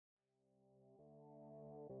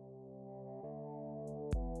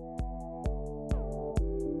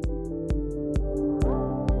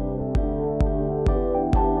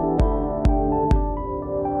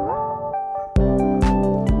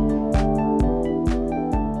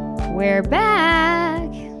We're back.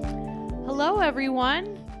 Hello,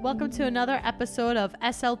 everyone. Welcome to another episode of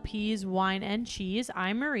SLP's Wine and Cheese.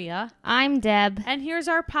 I'm Maria. I'm Deb. And here's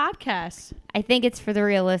our podcast. I think it's for the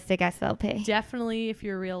realistic SLP. Definitely, if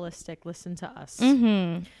you're realistic, listen to us.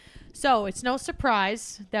 Mm-hmm. So it's no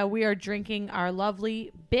surprise that we are drinking our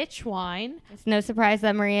lovely bitch wine. It's no surprise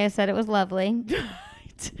that Maria said it was lovely.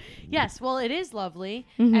 Yes, well, it is lovely,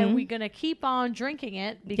 Mm-hmm. and we're going to keep on drinking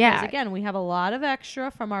it because, again, we have a lot of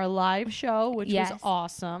extra from our live show, which was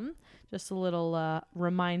awesome. Just a little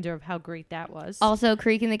reminder of how great that was. Also,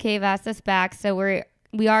 Creek in the Cave asked us back, so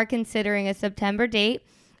we are considering a September date.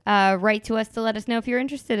 Write to us to let us know if you're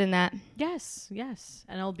interested in that. Yes.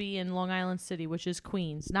 And it'll be in Long Island City, which is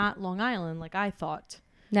Queens, not Long Island like I thought.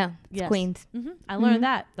 No, it's Queens. Mm-hmm. I learned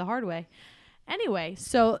that the hard way. Anyway,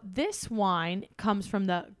 so this wine comes from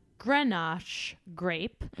the Grenache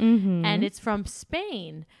grape, and it's from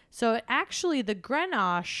Spain. So actually, the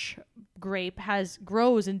Grenache grape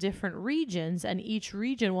grows in different regions, and each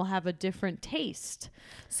region will have a different taste.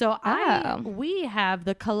 So we have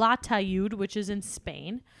the Calatayud, which is in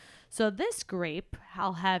Spain. So this grape,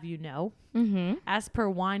 I'll have you know, as per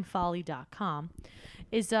winefolly.com,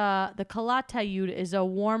 is the Calatayud is a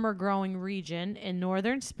warmer growing region in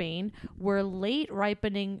northern Spain where late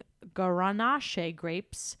ripening Grenache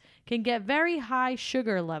grapes can get very high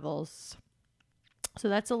sugar levels. So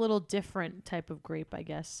that's a little different type of grape, I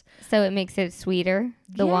guess. So it makes it sweeter,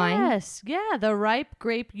 the wine? Yes. Yeah. The ripe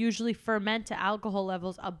grape usually ferment to alcohol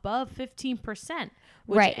levels above 15%,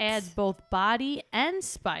 which adds both body and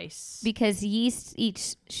spice. Because yeast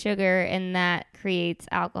eats sugar and that creates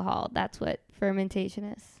alcohol. That's what fermentation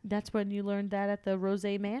is. That's when you learned that at the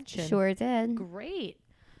Rosé Mansion. Sure did. Great.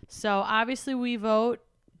 So obviously we vote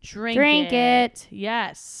drink it.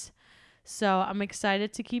 Yes. So I'm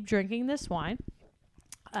excited to keep drinking this wine.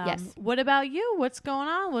 Yes. What about you? What's going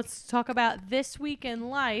on? Let's talk about this week in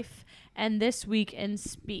life and this week in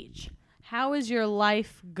speech. How is your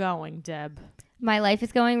life going, Deb? My life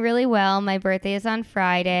is going really well. My birthday is on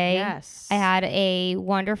Friday. Yes. I had a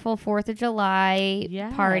wonderful 4th of July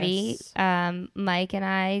party. Mike and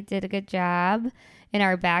I did a good job in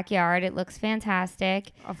our backyard. It looks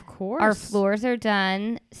fantastic. Of course. Our floors are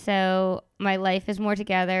done. So my life is more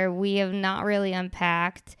together. We have not really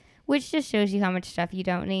unpacked, which just shows you how much stuff you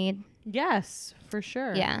don't need. Yes, for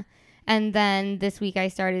sure. Yeah. And then this week I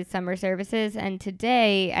started summer services, and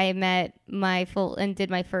today I did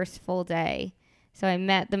my first full day. So I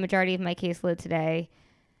met the majority of my caseload today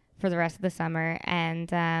for the rest of the summer,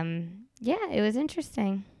 and it was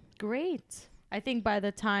interesting. Great. I think by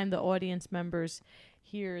the time the audience members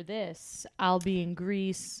hear this, I'll be in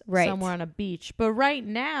Greece somewhere on a beach. But right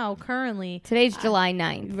now, currently... Today's July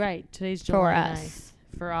 9th. Right. Today's July 9th.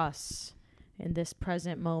 For us. In this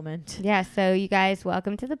present moment. Yeah, so you guys,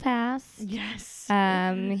 welcome to the past. Yes.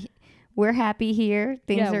 We're happy here.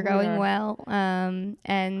 Things are going well.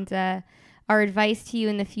 Our advice to you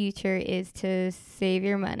in the future is to save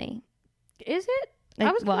your money. Is it?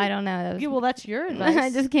 I don't know. That's your advice. I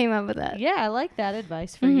just came up with that. Yeah, I like that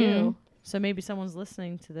advice for you. So maybe someone's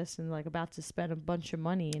listening to this and about to spend a bunch of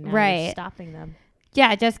money and now you're stopping them.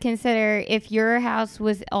 Yeah, just consider if your house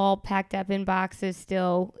was all packed up in boxes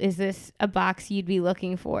still, is this a box you'd be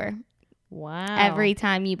looking for? Wow. Every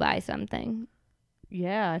time you buy something.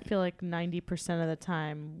 Yeah, I feel like 90% of the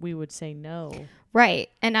time we would say no. Right.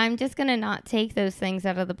 And I'm just going to not take those things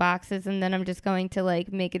out of the boxes, and then I'm just going to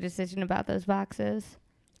make a decision about those boxes.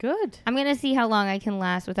 Good. I'm going to see how long I can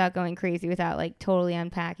last without going crazy, without totally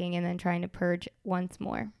unpacking and then trying to purge once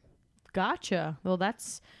more. Gotcha. Well,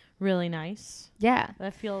 that's really nice. Yeah. I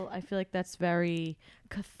feel like that's very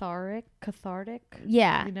cathartic.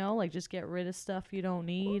 Yeah. Just get rid of stuff you don't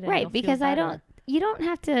need. Right, because you don't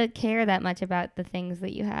have to care that much about the things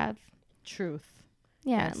that you have. Truth.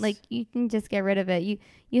 Yeah, yes. You can just get rid of it.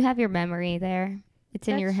 You have your memory there. It's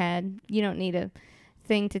in your head. You don't need a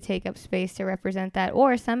thing to take up space to represent that.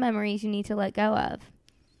 Or some memories you need to let go of.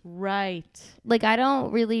 Right. I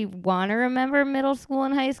don't really want to remember middle school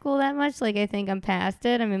and high school that much. I think I'm past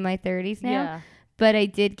it. I'm in my 30s now. Yeah. But I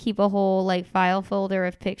did keep a whole file folder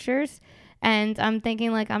of pictures. And I'm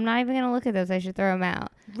thinking I'm not even going to look at those. I should throw them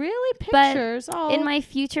out. Really? Pictures? But in my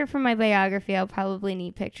future for my biography, I'll probably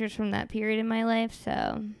need pictures from that period in my life.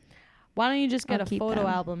 So why don't you just get a photo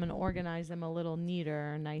album and organize them a little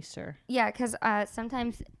neater or nicer? Yeah, because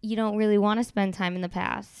sometimes you don't really want to spend time in the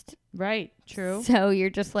past. Right. True. So you're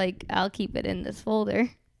just I'll keep it in this folder.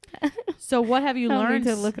 So what have you learned? I don't need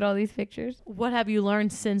to look at all these pictures. What have you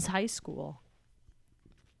learned since high school?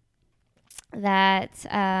 That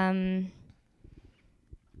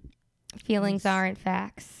feelings aren't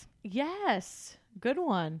facts. Yes. Good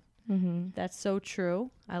one. That's so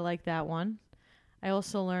true. I like that one. I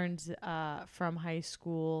also learned from high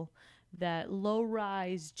school that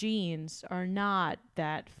low-rise jeans are not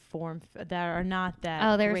that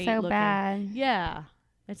Oh, they're great so looking. bad. Yeah.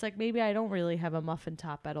 It's like maybe I don't really have a muffin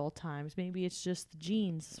top at all times. Maybe it's just the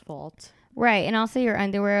jeans' fault. Right. And also your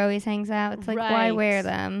underwear always hangs out. It's like, why Right. wear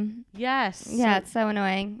them? Yes. Yeah, So it's so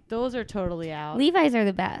annoying. those are totally out. Levi's are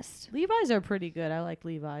the best. Levi's are pretty good. I like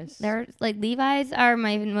Levi's. They're like Levi's are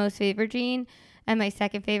my most favorite jean, and my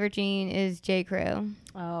second favorite jean is J. Crew.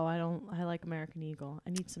 Oh, I like American Eagle.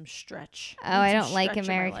 I need some stretch. Oh, I need don't some like stretch in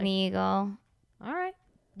my American life. Eagle. All right.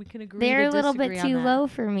 We can agree They're to a little bit disagree on too that. low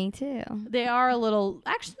for me too. They are a little.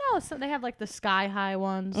 Actually, no. So they have like the sky high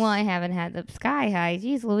ones. Well, I haven't had the sky high.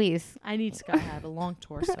 Jeez Louise. I need sky high, the long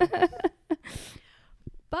torso.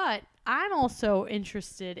 But I'm also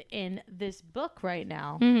interested in this book right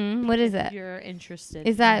now. Mm-hmm. What is If it? you're interested.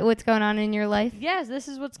 Is that what's going on in your life? Yes, this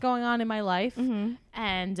is what's going on in my life. Mm-hmm.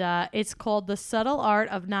 And it's called The Subtle Art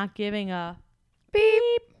of Not Giving a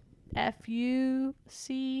Beep.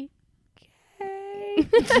 F-U-C-K.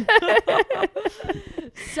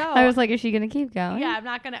 So I was like, is she gonna keep going? yeah, I'm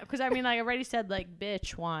not gonna, because I mean, like, I already said like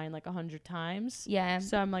bitch wine like 100 times. Yeah.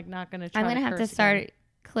 So I'm like not gonna try I'm gonna have to curse start again.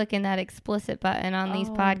 clicking that explicit button on these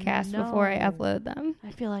Oh, podcasts before I no. upload them.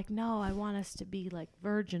 I feel like no, I want us to be like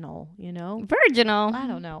virginal, you know? Virginal. I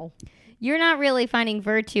don't know. You're not really finding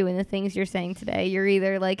virtue in the things you're saying today. You're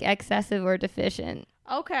either like excessive or deficient.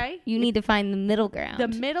 Okay. You need to find the middle ground. The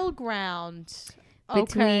middle ground.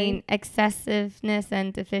 Between excessiveness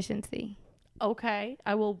and deficiency. Okay.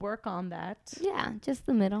 I will work on that. Yeah, just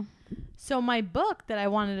the middle. So my book that I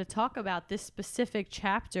wanted to talk about, this specific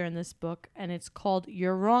chapter in this book, and it's called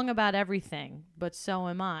You're Wrong About Everything, But So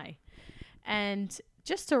Am I. And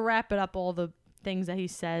just to wrap it up, all the things that he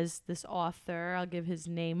says, this author, I'll give his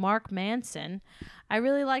name, Mark Manson. I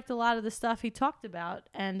really liked a lot of the stuff he talked about,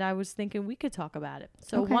 and I was thinking we could talk about it.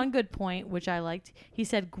 So Okay. one good point, which I liked, he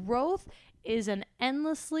said, growth is an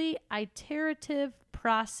endlessly iterative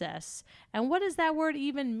process. And what does that word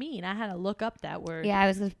even mean? I had to look up that word. Yeah, I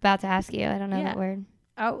was just about to ask you. I don't know Yeah. that word.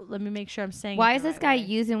 Oh, let me make sure I'm saying Why it is the this right guy way.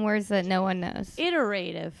 using words that no one knows?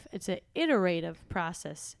 Iterative. It's an iterative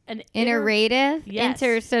process. Iterative? Yes.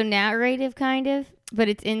 So narrative kind of, but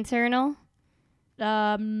it's internal?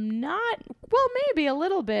 Not, well, maybe a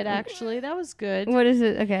little bit, actually. That was good. What is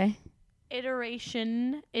it? Okay.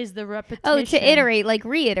 Iteration is the repetition. Oh, to iterate, like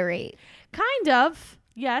reiterate. Kind of.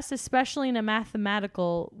 Yes, especially in a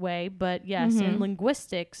mathematical way. But yes, in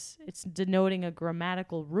linguistics, it's denoting a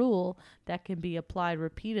grammatical rule that can be applied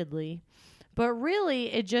repeatedly. But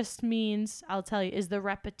really, it just means, I'll tell you, is the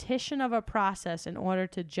repetition of a process in order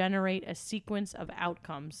to generate a sequence of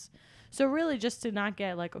outcomes. So really, just to not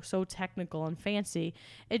get like so technical and fancy,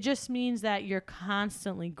 it just means that you're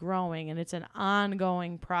constantly growing and it's an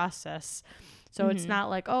ongoing process. So it's not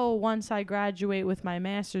like, oh, once I graduate with my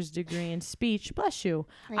master's degree in speech, bless you,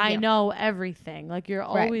 I know everything. Like you're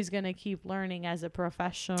always going to keep learning as a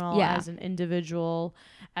professional, as an individual,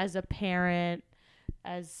 as a parent,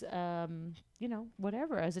 as,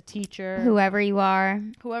 whatever, as a teacher. Whoever you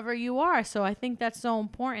are. So I think that's so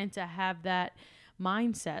important to have that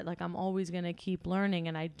mindset. Like I'm always going to keep learning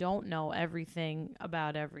and I don't know everything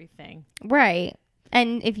about everything. Right.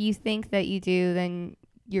 And if you think that you do, then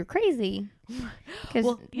you're crazy.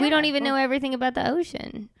 Because we don't even know everything about the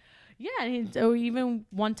ocean. Yeah, and so even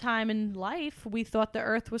one time in life, we thought the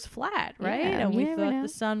Earth was flat, right? Yeah, and you we never thought know. the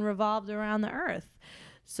sun revolved around the Earth.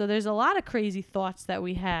 So there's a lot of crazy thoughts that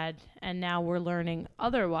we had, and now we're learning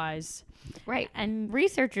otherwise. Right. And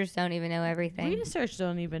Researchers don't even know everything. research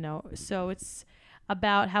don't even know. So it's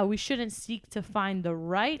about how we shouldn't seek to find the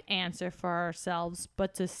right answer for ourselves,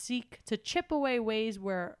 but to seek to chip away ways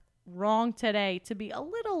we're wrong today to be a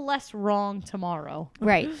little less wrong tomorrow.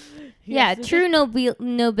 Right. Yes, Yeah. True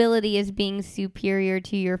nobility is being superior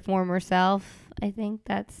to your former self. I think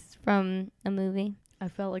that's from a movie. I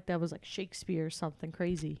felt like that was like Shakespeare or something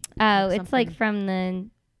crazy. Oh, Like it's like something- from the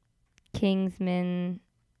Kingsman.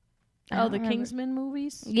 I Oh, don't the remember. Kingsman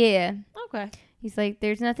movies? Yeah. Okay. He's like,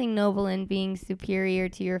 there's nothing noble in being superior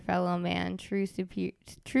to your fellow man. True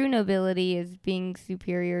nobility is being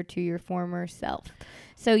superior to your former self.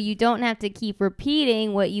 So you don't have to keep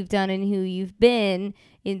repeating what you've done and who you've been.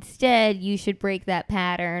 Instead, you should break that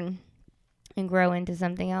pattern and grow into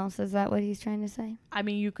something else. Is that what he's trying to say? I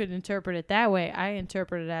mean, you could interpret it that way. I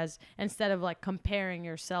interpret it as, instead of like comparing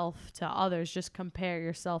yourself to others, just compare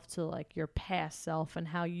yourself to like your past self and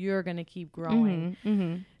how you're going to keep growing.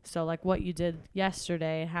 Mm-hmm. So like what you did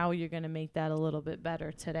yesterday, how you're going to make that a little bit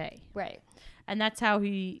better today. Right. And that's how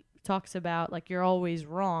he talks about like you're always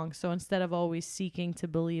wrong. So instead of always seeking to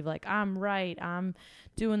believe like I'm right, I'm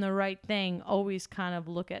doing the right thing, always kind of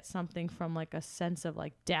look at something from like a sense of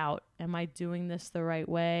like doubt. Am I doing this the right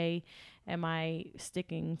way? Am I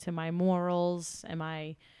sticking to my morals?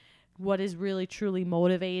 What is really truly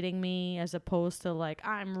motivating me, as opposed to like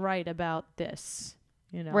I'm right about this,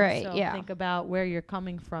 Right, so yeah. think about where you're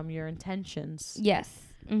coming from, your intentions. Yes.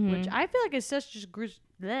 Mm-hmm. Which I feel like is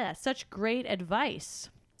such great advice.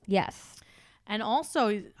 Yes. And also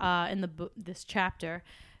in this chapter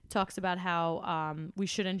talks about how we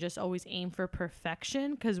shouldn't just always aim for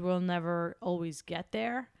perfection, because we'll never always get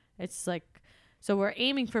there. It's like, so we're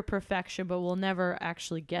aiming for perfection, but we'll never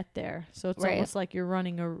actually get there. So it's Right. almost like you're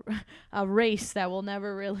running a race that will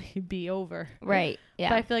never really be over. Right. Yeah.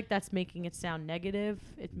 But I feel like that's making it sound negative.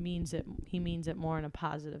 He means it more in a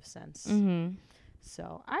positive sense. Mm-hmm.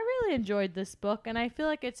 So I really enjoyed this book, and I feel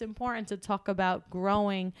like it's important to talk about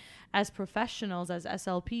growing as professionals, as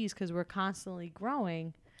SLPs, because we're constantly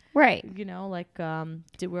growing. Right.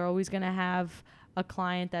 We're always going to have a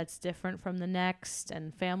client that's different from the next,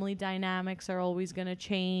 and family dynamics are always going to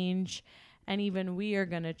change, and even we are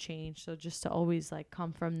going to change. So just to always like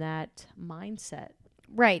come from that mindset.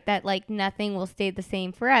 Right. That like nothing will stay the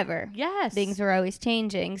same forever. Yes. Things are always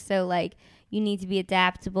changing. So like you need to be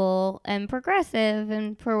adaptable and progressive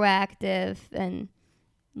and proactive and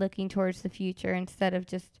looking towards the future instead of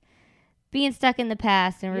just being stuck in the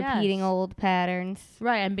past and repeating old patterns.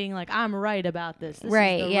 Right. And being like, I'm right about this. This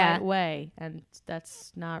right, is the yeah. right way. And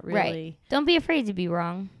that's not really. Right. Don't be afraid to be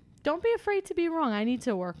wrong. Don't be afraid to be wrong. I need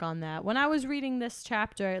to work on that. When I was reading this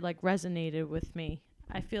chapter, it like resonated with me.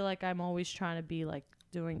 I feel like I'm always trying to be like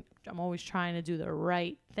I'm always trying to do the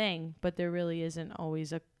right thing, but there really isn't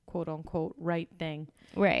always a quote unquote right thing.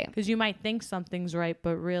 Right. Because you might think something's right,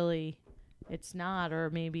 but really it's not, or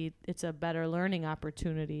maybe it's a better learning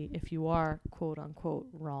opportunity if you are quote unquote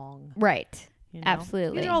wrong. Right.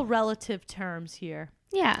 Absolutely. These are all relative terms here.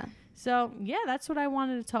 Yeah. So yeah, that's what I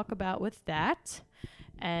wanted to talk about with that.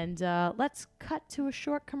 And let's cut to a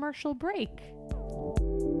short commercial break.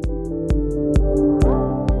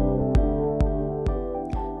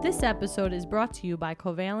 This episode is brought to you by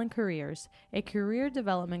Covalent Careers, a career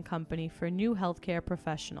development company for new healthcare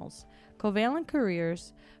professionals. Covalent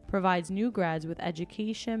Careers provides new grads with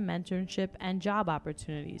education, mentorship, and job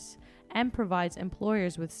opportunities, and provides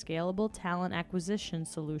employers with scalable talent acquisition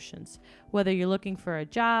solutions. Whether you're looking for a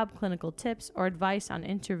job, clinical tips, or advice on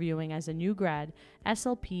interviewing as a new grad,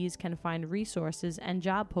 SLPs can find resources and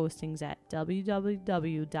job postings at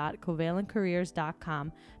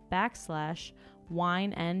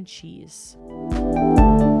www.covalentcareers.com/wine and cheese.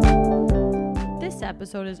 This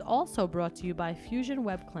episode is also brought to you by Fusion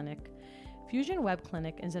Web Clinic. Fusion Web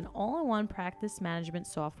Clinic is an all-in-one practice management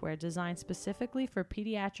software designed specifically for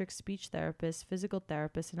pediatric speech therapists, physical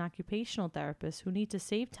therapists, and occupational therapists who need to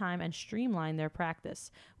save time and streamline their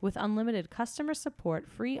practice. With unlimited customer support,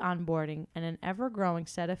 free onboarding, and an ever-growing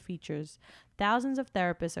set of features, thousands of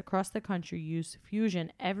therapists across the country use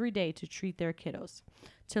Fusion every day to treat their kiddos.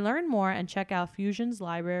 To learn more and check out Fusion's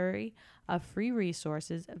library of free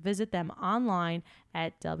resources, visit them online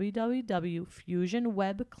at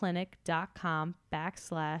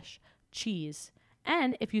www.fusionwebclinic.com/cheese.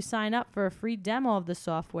 And if you sign up for a free demo of the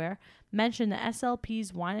software, mention the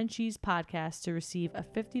SLP's Wine and Cheese podcast to receive a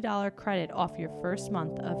 $50 credit off your first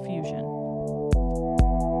month of Fusion.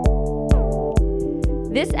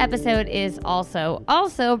 This episode is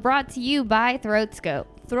also brought to you by ThroatScope.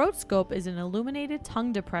 ThroatScope is an illuminated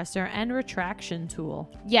tongue depressor and retraction tool.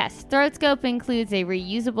 Yes, ThroatScope includes a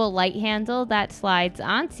reusable light handle that slides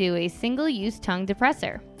onto a single-use tongue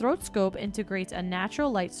depressor. ThroatScope integrates a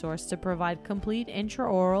natural light source to provide complete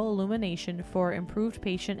intraoral illumination for improved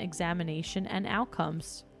patient examination and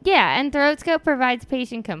outcomes. Yeah, and ThroatScope provides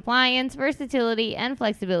patient compliance, versatility, and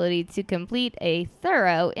flexibility to complete a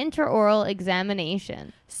thorough intraoral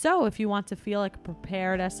examination. So if you want to feel like a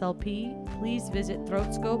prepared SLP, please visit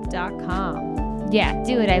throatscope.com. Yeah,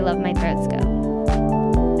 do it. I love my ThroatScope.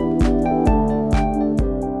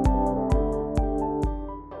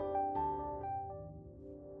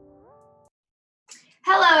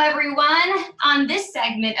 Hello, everyone. On this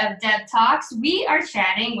segment of Deb Talks, we are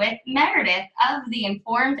chatting with Meredith of the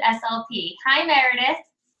Informed SLP. Hi, Meredith.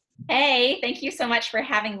 Hey, thank you so much for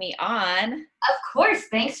having me on. Of course.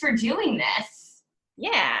 Thanks for doing this.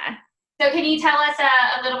 Yeah. So can you tell us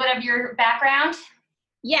a little bit of your background?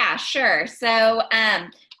 Yeah, sure. So I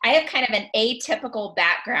have kind of an atypical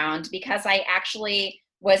background because I actually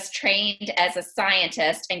was trained as a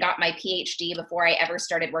scientist and got my PhD before I ever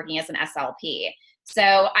started working as an SLP.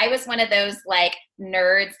 So I was one of those like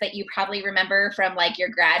nerds that you probably remember from like your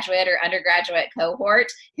graduate or undergraduate cohort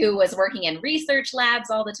who was working in research labs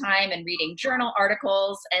all the time and reading journal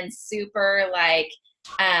articles and super like,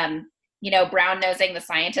 brown nosing the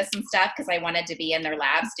scientists and stuff because I wanted to be in their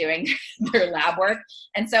labs doing their lab work.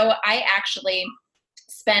 And so I actually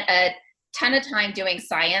spent a ton of time doing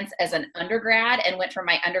science as an undergrad and went from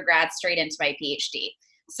my undergrad straight into my PhD.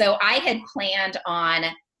 So I had planned on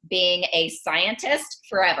being a scientist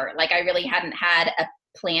forever. Like I really hadn't had a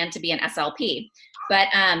plan to be an SLP. But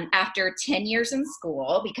after 10 years in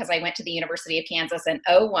school, because I went to the University of Kansas in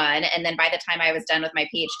 2001, and then by the time I was done with my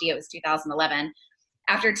PhD, it was 2011.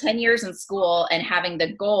 After 10 years in school and having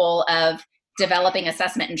the goal of developing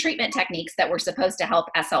assessment and treatment techniques that were supposed to help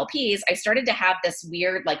SLPs, I started to have this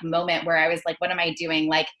weird like moment where I was like, what am I doing?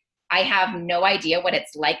 Like, I have no idea what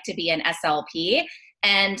it's like to be an SLP.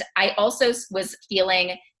 And I also was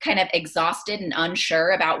feeling kind of exhausted and unsure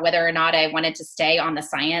about whether or not I wanted to stay on the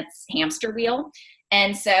science hamster wheel.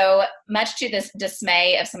 And so, much to the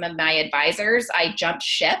dismay of some of my advisors, I jumped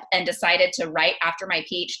ship and decided to, right after my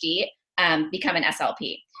PhD, become an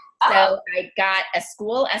SLP. So I got a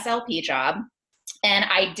school SLP job, and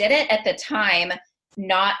I did it at the time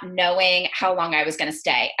not knowing how long I was going to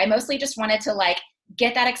stay. I mostly just wanted to like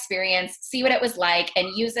get that experience, see what it was like,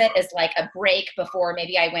 and use it as like a break before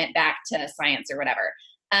maybe I went back to science or whatever.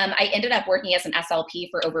 I ended up working as an SLP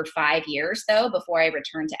for over 5 years, though, before I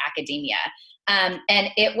returned to academia. And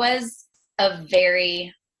it was a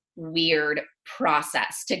very weird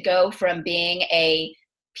process to go from being a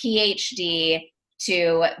PhD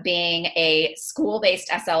to being a school-based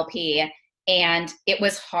SLP. And it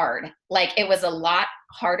was hard. Like, it was a lot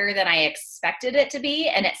harder than I expected it to be.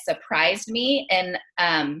 And it surprised me in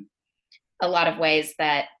a lot of ways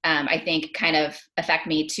that I think kind of affect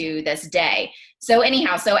me to this day. So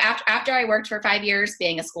anyhow, so after I worked for 5 years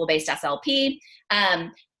being a school-based SLP,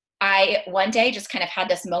 I one day just kind of had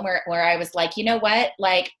this moment where I was like, you know what?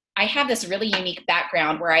 Like, I have this really unique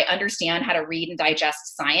background where I understand how to read and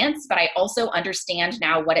digest science, but I also understand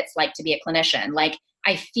now what it's like to be a clinician. Like,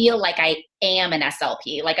 I feel like I am an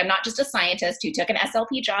SLP. Like, I'm not just a scientist who took an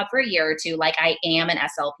SLP job for a year or two. Like, I am an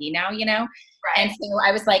SLP now, you know? Right. And so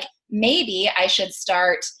I was like, maybe I should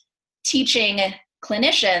start teaching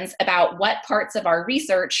clinicians about what parts of our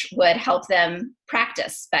research would help them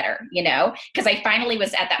practice better, you know? Because I finally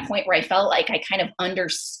was at that point where I felt like I kind of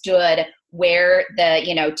understood where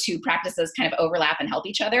the, two practices kind of overlap and help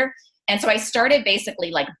each other. And so I started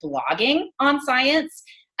basically like blogging on science,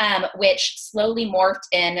 which slowly morphed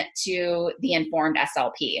into the Informed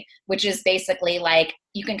SLP, which is basically like,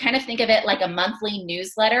 you can kind of think of it like a monthly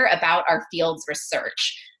newsletter about our field's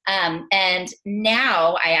research. And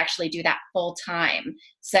now I actually do that full time.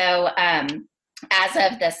 So as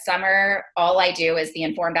of this summer, all I do is the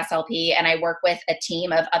Informed SLP, and I work with a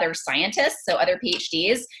team of other scientists, so other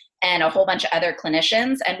PhDs, and a whole bunch of other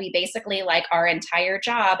clinicians. And we basically, like, our entire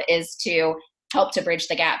job is to help to bridge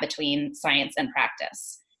the gap between science and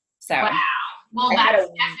practice. So, wow. Well, that's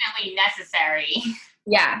definitely necessary.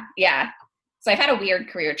 Yeah. So I've had a weird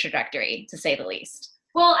career trajectory, to say the least.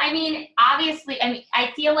 Well, I mean, obviously,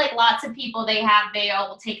 I feel like lots of people, they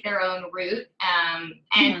all take their own route. And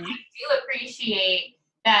I do appreciate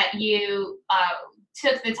that you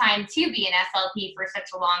took the time to be an SLP for such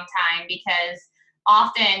a long time, because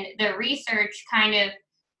often the research kind of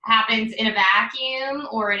happens in a vacuum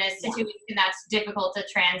or in a situation that's difficult to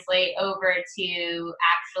translate over to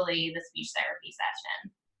actually the speech therapy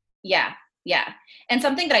session. Yeah. And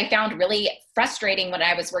something that I found really frustrating when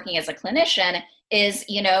I was working as a clinician is,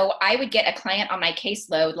 I would get a client on my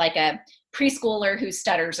caseload, like a preschooler who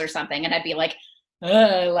stutters or something, and I'd be like,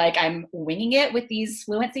 I'm winging it with these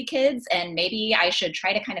fluency kids, and maybe I should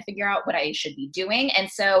try to kind of figure out what I should be doing. And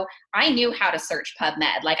so I knew how to search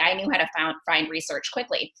PubMed. Like, I knew how to find research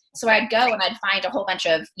quickly. So I'd go and I'd find a whole bunch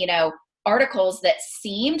of, articles that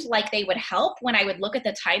seemed like they would help when I would look at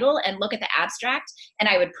the title and look at the abstract, and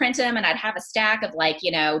I would print them, and I'd have a stack of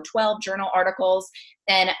 12 journal articles.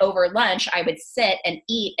 And over lunch, I would sit and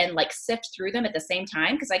eat and sift through them at the same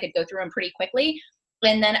time, because I could go through them pretty quickly.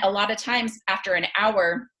 And then a lot of times after an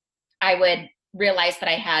hour, I would realize that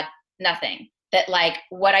I had nothing, that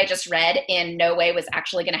what I just read in no way was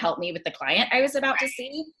actually going to help me with the client I was about to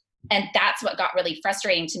see. And that's what got really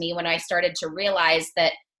frustrating to me when I started to realize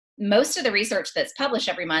that most of the research that's published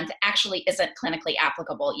every month actually isn't clinically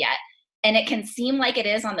applicable yet. And it can seem like it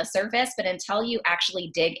is on the surface, but until you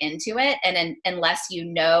actually dig into it, and unless you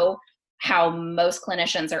know how most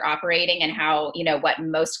clinicians are operating and how, what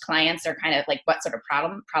most clients are kind of what sort of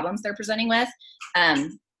problems they're presenting with,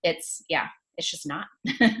 it's just not.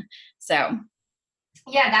 So.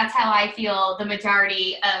 Yeah, that's how I feel the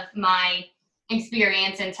majority of my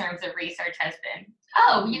experience in terms of research has been.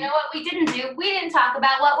 Oh, you know what we didn't do? We didn't talk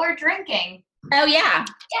about what we're drinking. Oh, yeah.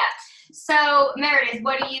 Yeah. So, Meredith,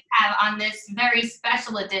 what do you have on this very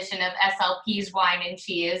special edition of SLP's Wine and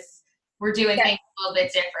Cheese? We're doing things a little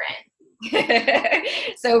bit different.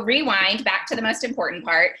 So rewind back to the most important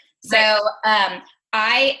part. So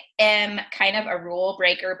I am kind of a rule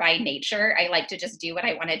breaker by nature. I like to just do what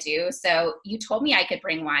I want to do. So you told me I could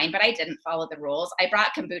bring wine, but I didn't follow the rules. I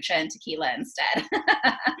brought kombucha and tequila instead.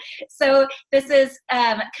 So this is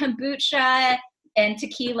kombucha and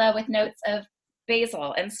tequila with notes of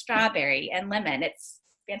basil and strawberry and lemon. It's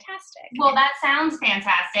fantastic. Well, that sounds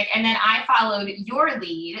fantastic. And then I followed your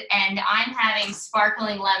lead, and I'm having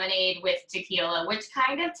sparkling lemonade with tequila, which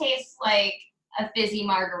kind of tastes like a fizzy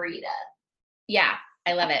margarita. Yeah,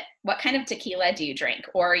 I love it. What kind of tequila do you drink?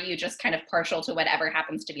 Or are you just kind of partial to whatever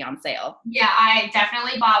happens to be on sale? Yeah, I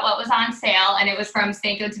definitely bought what was on sale, and it was from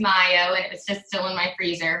Cinco de Mayo, and it was just still in my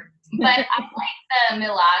freezer. But I like the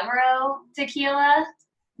Milagro tequila.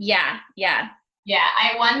 Yeah. Yeah,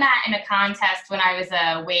 I won that in a contest when I was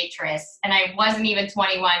a waitress, and I wasn't even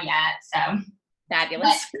 21 yet, so.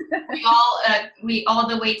 Fabulous. All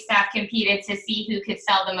the wait staff competed to see who could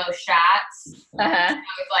sell the most shots. Uh-huh. I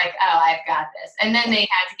was like, oh, I've got this. And then they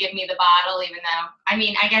had to give me the bottle, even though, I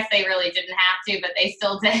mean, I guess they really didn't have to, but they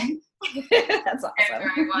still did. That's awesome.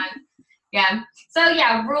 Yeah. So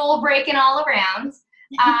yeah, rule breaking all around.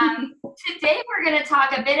 Today we're going to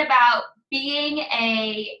talk a bit about being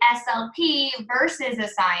a SLP versus a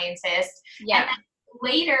scientist. Yeah. And then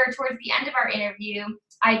later, towards the end of our interview,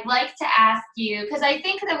 I'd like to ask you, because I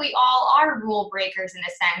think that we all are rule breakers in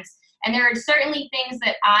a sense, and there are certainly things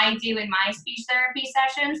that I do in my speech therapy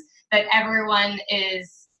sessions that everyone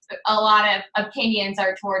is, a lot of opinions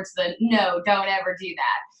are towards the no, don't ever do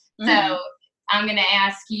that. Mm-hmm. So I'm going to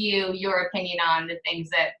ask you your opinion on the things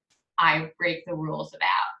that I break the rules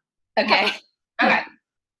about. Okay. Okay.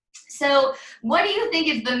 So what do you think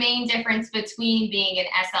is the main difference between being an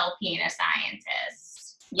SLP and a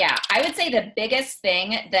scientist? Yeah, I would say the biggest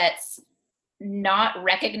thing that's not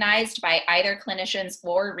recognized by either clinicians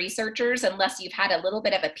or researchers, unless you've had a little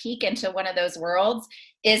bit of a peek into one of those worlds,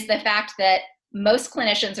 is the fact that most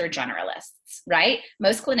clinicians are generalists, right?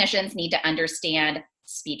 Most clinicians need to understand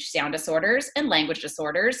speech sound disorders and language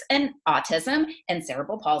disorders and autism and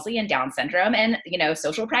cerebral palsy and Down syndrome and,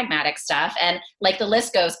 social pragmatic stuff. And like the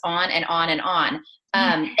list goes on and on and on.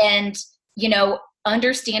 And,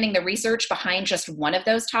 understanding the research behind just one of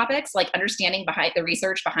those topics, like understanding behind the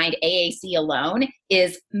research behind AAC alone,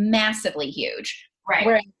 is massively huge. Right.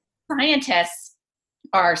 Whereas scientists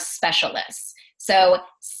are specialists. So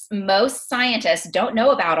most scientists don't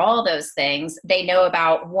know about all those things. They know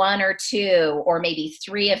about one or two or maybe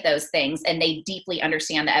three of those things, and they deeply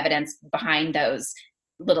understand the evidence behind those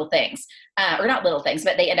little things. Or not little things,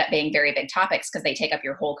 but they end up being very big topics because they take up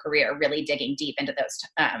your whole career really digging deep into those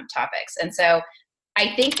topics. And so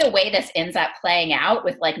I think the way this ends up playing out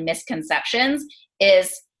with like misconceptions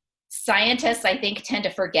is scientists, I think, tend to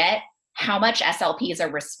forget how much SLPs are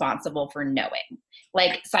responsible for knowing.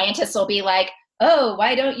 Like scientists will be like, oh,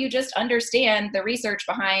 why don't you just understand the research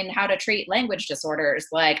behind how to treat language disorders?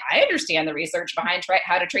 Like, I understand the research behind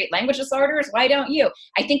how to treat language disorders. Why don't you?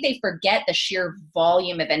 I think they forget the sheer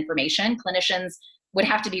volume of information clinicians would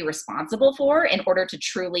have to be responsible for in order to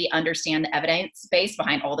truly understand the evidence base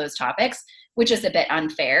behind all those topics, which is a bit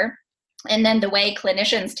unfair. And then the way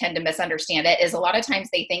clinicians tend to misunderstand it is a lot of times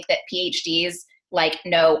they think that PhDs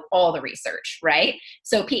know all the research, right?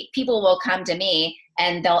 So people will come to me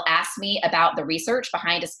and they'll ask me about the research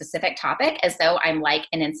behind a specific topic as though I'm like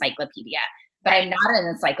an encyclopedia. But I'm not an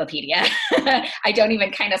encyclopedia. I don't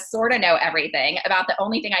even kind of sort of know everything. About the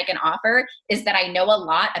only thing I can offer is that I know a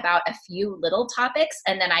lot about a few little topics,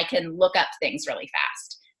 and then I can look up things really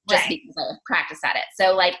fast just because I practice at it.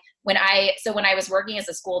 So when I was working as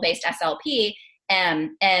a school-based SLP,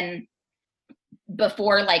 and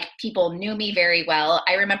before people knew me very well,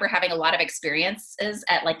 I remember having a lot of experiences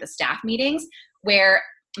at the staff meetings where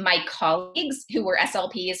my colleagues who were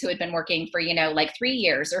SLPs who had been working for 3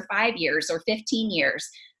 years or 5 years or 15 years,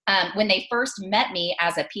 when they first met me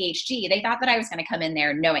as a PhD, they thought that I was going to come in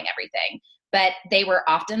there knowing everything, but they were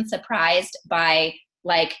often surprised by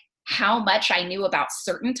how much I knew about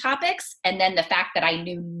certain topics, and then the fact that I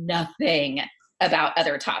knew nothing about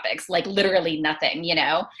other topics, literally nothing,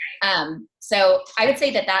 So I would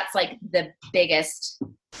say that that's the biggest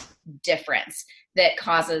difference that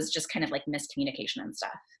causes just kind of miscommunication and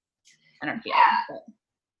stuff. I don't know if you know.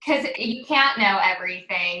 because you can't know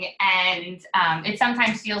everything, and it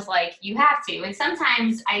sometimes feels like you have to. And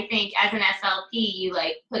sometimes I think as an SLP, you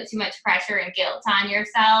like put too much pressure and guilt on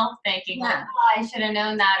yourself, thinking like, oh, I should have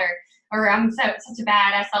known that, or I'm such a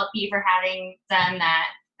bad SLP for having done that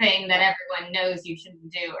thing that everyone knows you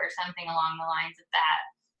shouldn't do, or something along the lines of that.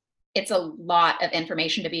 It's a lot of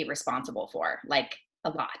information to be responsible for, like a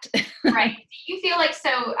lot. Right. Do you feel like,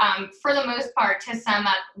 so for the most part, to sum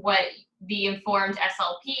up what the Informed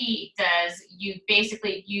SLP does,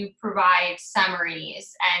 you provide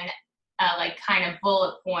summaries and like kind of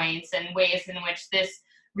bullet points and ways in which this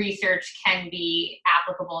research can be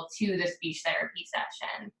applicable to the speech therapy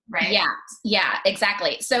session, right? Yeah,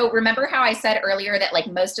 exactly. So remember how I said earlier that like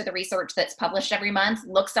most of the research that's published every month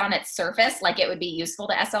looks on its surface like it would be useful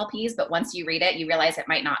to SLPs, but once you read it, you realize it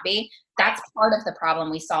might not be. That's part of the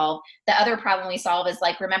problem we solve. The other problem we solve is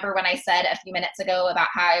like, remember when I said a few minutes ago about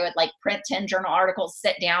how I would like print 10 journal articles,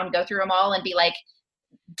 sit down, go through them all and be like,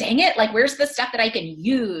 dang it, like where's the stuff that I can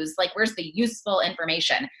use? Like where's the useful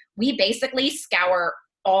information? We basically scour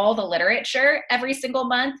all the literature every single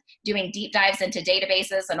month, doing deep dives into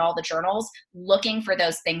databases and all the journals, looking for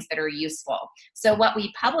those things that are useful. So what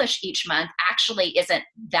we publish each month actually isn't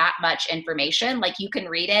that much information. Like you can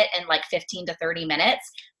read it in like 15 to 30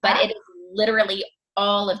 minutes, but it is literally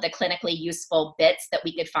all of the clinically useful bits that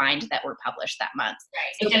we could find that were published that month.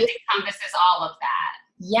 Right. It just encompasses all of that.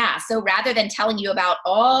 Yeah. So rather than telling you about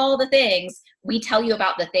all the things, we tell you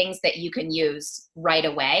about the things that you can use right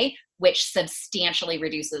away, which substantially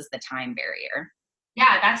reduces the time barrier.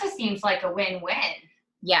 Yeah, that just seems like a win-win.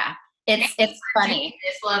 Yeah. It's funny.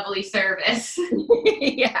 This lovely service.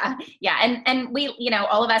 Yeah. And we, you know,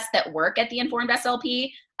 all of us that work at the Informed SLP,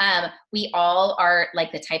 we all are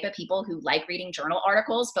like the type of people who like reading journal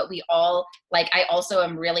articles, but we all like, I also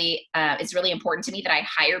am really, it's really important to me that I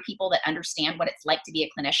hire people that understand what it's like to be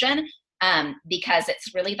a clinician, because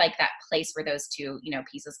it's really like that place where those two, you know,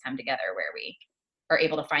 pieces come together where we are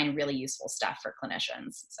able to find really useful stuff for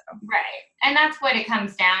clinicians. So. Right. And that's what it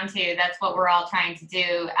comes down to. That's what we're all trying to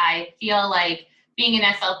do. I feel like being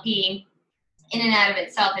an SLP in and out of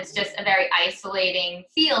itself, it's just a very isolating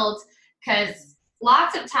field, because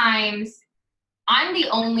lots of times I'm the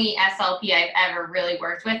only SLP I've ever really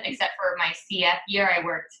worked with, except for my CF year. I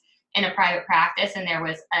worked in a private practice and there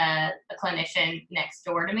was a clinician next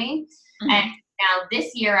door to me. Mm-hmm. And now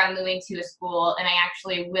this year I'm moving to a school and I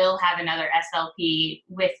actually will have another SLP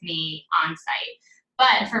with me on site.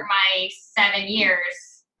 But for my 7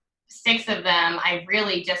 years, 6 of them, I've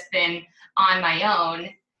really just been on my own.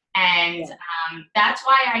 And that's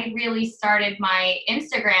why I really started my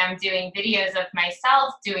Instagram doing videos of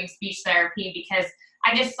myself doing speech therapy, because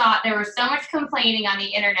I just thought there was so much complaining on the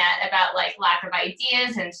internet about like lack of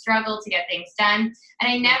ideas and struggle to get things done.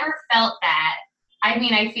 And I never felt that. I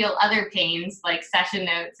mean, I feel other pains like session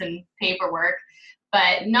notes and paperwork,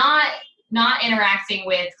 but not interacting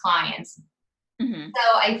with clients. Mm-hmm.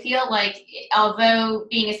 So I feel like although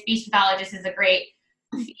being a speech pathologist is a great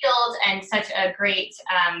field and such a great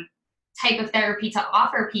type of therapy to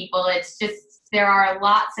offer people, it's just there are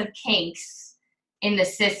lots of kinks in the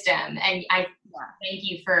system, and I thank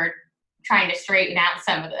you for trying to straighten out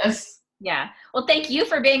some of those. Yeah. Well, thank you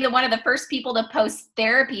for being one of the first people to post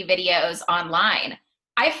therapy videos online.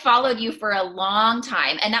 I followed you for a long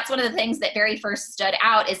time, and that's one of the things that very first stood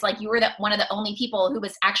out is like you were one of the only people who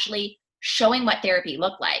was actually showing what therapy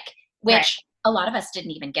looked like, which a lot of us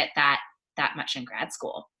didn't even get that much in grad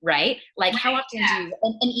school, right? Like how often do you,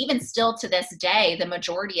 and even still to this day, the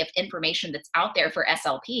majority of information that's out there for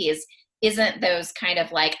SLPs isn't those kind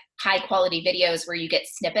of like high quality videos where you get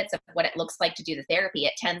snippets of what it looks like to do the therapy.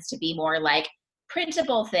 It tends to be more like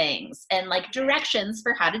printable things and like directions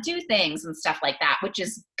for how to do things and stuff like that, which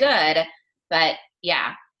is good. But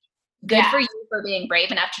good for you for being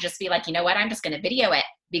brave enough to just be like, you know what, I'm just going to video it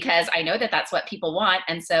because I know that that's what people want.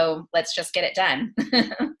 And so let's just get it done.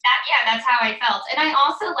 That's how I felt. And I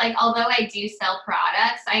also like, although I do sell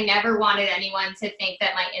products, I never wanted anyone to think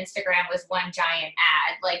that my Instagram was one giant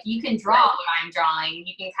ad. Like you can draw what I'm drawing,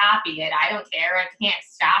 you can copy it. I don't care. I can't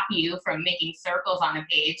stop you from making circles on a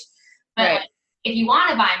page. But like, if you want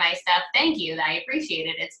to buy my stuff, thank you. I appreciate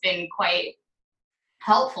it. It's been quite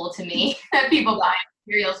helpful to me that people buy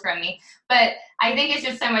materials from me. But I think it's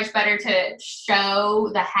just so much better to show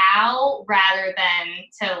the how rather than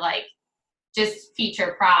to like just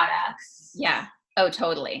feature products. Yeah. Oh,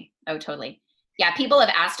 totally. Yeah. People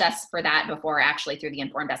have asked us for that before, actually, through the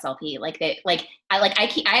Informed SLP.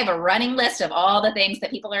 I have a running list of all the things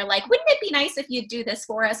that people are like, wouldn't it be nice if you'd do this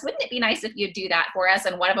for us? Wouldn't it be nice if you'd do that for us?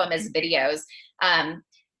 And one of them is videos.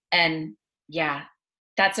 And yeah,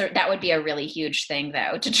 That would be a really huge thing,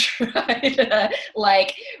 though, to try to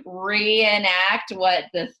like reenact what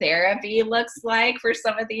the therapy looks like for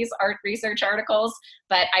some of these art research articles.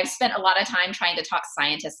 But I've spent a lot of time trying to talk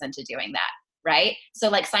scientists into doing that. Right? So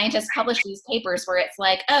like scientists publish these papers where it's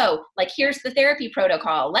like, oh, like here's the therapy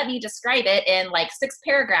protocol. Let me describe it in like 6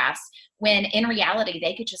 paragraphs. When in reality,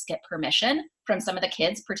 they could just get permission from some of the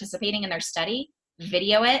kids participating in their study,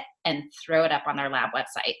 video it, and throw it up on their lab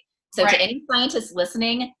website. So to any scientists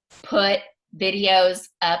listening, put videos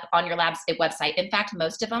up on your lab's website. In fact,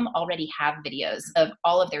 most of them already have videos of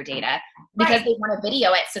all of their data because they want to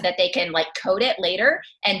video it so that they can like code it later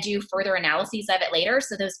and do further analyses of it later.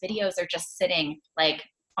 So those videos are just sitting like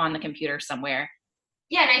on the computer somewhere.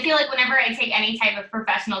 Yeah, and I feel like whenever I take any type of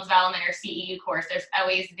professional development or CEU course, there's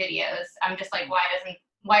always videos. I'm just like,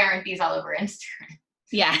 why aren't these all over Instagram?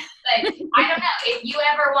 Yeah. But I don't know, if you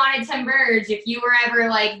ever wanted to merge, if you were ever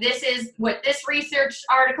like, this is what this research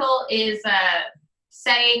article is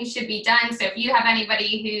saying should be done. So if you have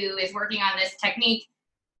anybody who is working on this technique,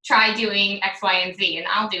 try doing X, Y, and Z, and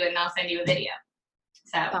I'll do it and I'll send you a video.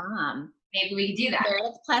 So maybe we can do that.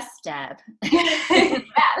 Plus Deb. Yeah.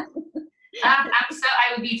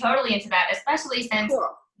 I would be totally into that, especially since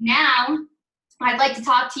now I'd like to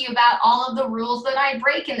talk to you about all of the rules that I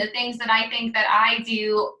break and the things that I think that I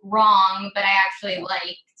do wrong, but I actually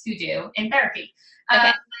like to do in therapy. Okay.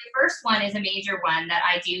 My first one is a major one that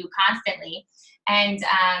I do constantly. And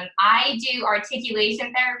I do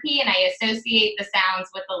articulation therapy, and I associate the sounds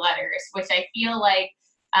with the letters, which I feel like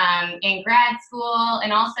in grad school,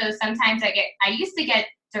 and also sometimes I used to get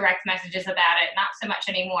direct messages about it, not so much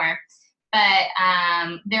anymore. But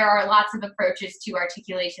there are lots of approaches to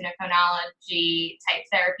articulation and phonology type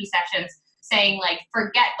therapy sessions saying like,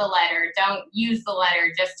 forget the letter, don't use the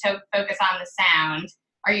letter, just focus on the sound.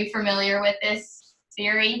 Are you familiar with this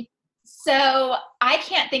theory? So I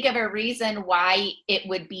can't think of a reason why it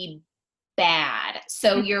would be bad.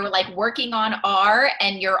 So you're like working on R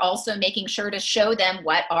and you're also making sure to show them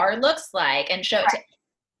what R looks like and show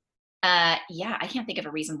yeah, I can't think of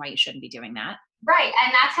a reason why you shouldn't be doing that. Right,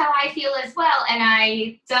 and that's how I feel as well. And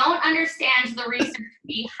I don't understand the research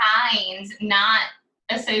behind not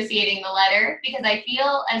associating the letter, because I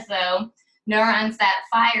feel as though neurons that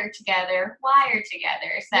fire together wire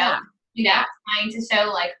together. So, trying to show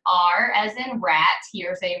like R as in rat,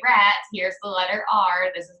 here's a rat, here's the letter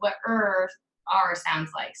R, this is what R sounds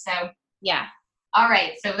like. So, yeah. All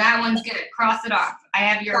right, so that one's good. Cross it off. I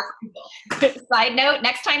have your approval. Side note,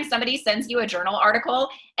 next time somebody sends you a journal article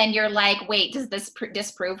and you're like, wait, does this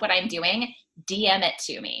disprove what I'm doing? DM it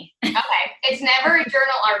to me. Okay, it's never a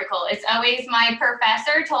journal article. It's always my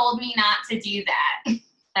professor told me not to do that.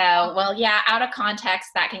 Oh, well, yeah, out of context,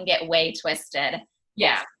 that can get way twisted.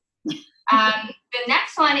 Yeah. The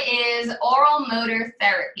next one is oral motor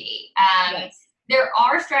therapy. Yes. There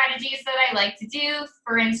are strategies that I like to do.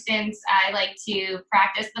 For instance, I like to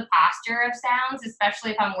practice the posture of sounds,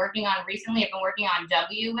 especially if I'm working on, recently I've been working on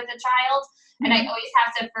W with a child, and I always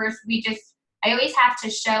have to I always have to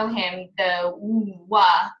show him the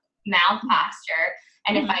wah mouth posture.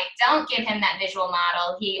 And if I don't give him that visual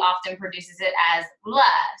model, he often produces it as la.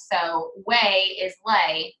 So way is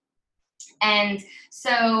lay. And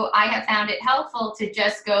so I have found it helpful to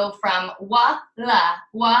just go from wah, la,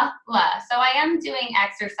 wah, la. So I am doing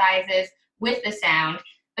exercises with the sound.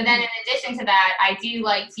 But then in addition to that, I do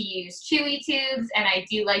like to use chewy tubes, and I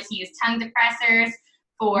do like to use tongue depressors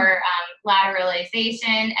for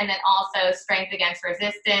lateralization, and then also strength against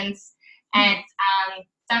resistance. And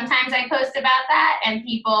sometimes I post about that, and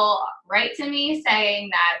people write to me saying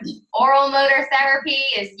that oral motor therapy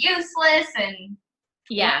is useless, and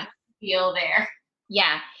feel there.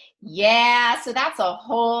 Yeah, so that's a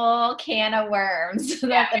whole can of worms.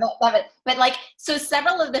 Yeah. But like, so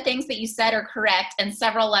several of the things that you said are correct, and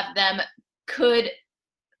several of them could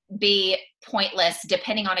be pointless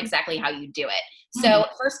depending on exactly how you do it. So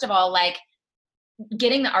first of all, like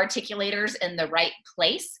getting the articulators in the right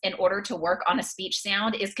place in order to work on a speech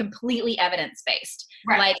sound is completely evidence-based.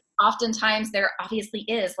 Right. Like oftentimes there obviously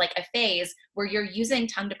is like a phase where you're using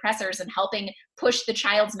tongue depressors and helping push the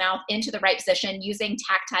child's mouth into the right position, using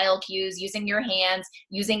tactile cues, using your hands,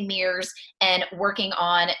 using mirrors, and working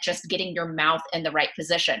on just getting your mouth in the right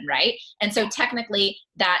position, right? And so technically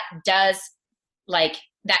that does like,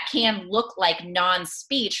 that can look like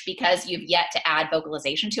non-speech because you've yet to add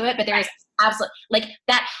vocalization to it, but there is absolutely, like,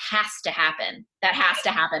 that has to happen. That has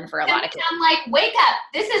to happen for a lot of kids. I'm like, wake up,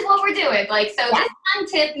 this is what we're doing. Like, so this tongue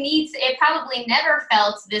tip it probably never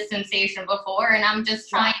felt this sensation before, and I'm just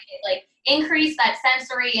trying to like increase that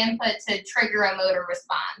sensory input to trigger a motor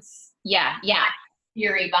response. Yeah.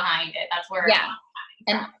 Theory behind it. That's where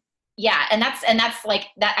And yeah, and that's like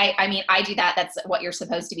that. I mean, I do that. That's what you're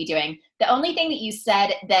supposed to be doing. The only thing that you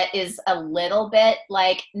said that is a little bit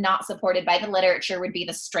like not supported by the literature would be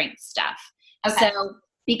the strength stuff. Okay. So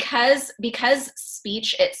because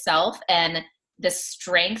speech itself and the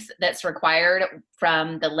strength that's required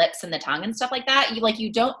from the lips and the tongue and stuff like that,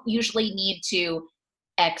 you don't usually need to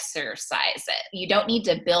exercise it. You don't need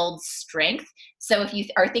to build strength. So if you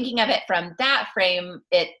are thinking of it from that frame,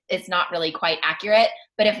 it's not really quite accurate.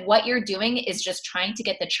 But if what you're doing is just trying to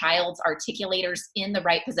get the child's articulators in the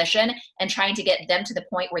right position and trying to get them to the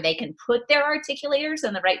point where they can put their articulators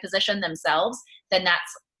in the right position themselves, then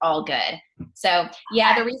that's all good. So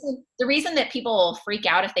yeah, the reason that people freak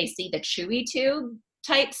out if they see the Chewy Tube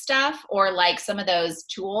type stuff or like some of those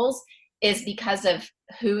tools is because of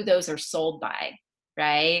who those are sold by.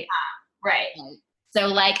 Right? Right. So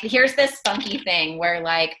like, here's this funky thing where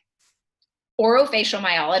like orofacial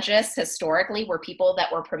myologists historically were people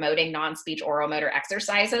that were promoting non-speech oromotor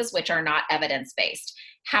exercises, which are not evidence-based.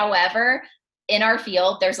 However, in our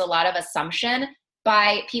field, there's a lot of assumption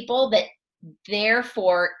by people that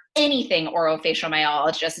therefore anything orofacial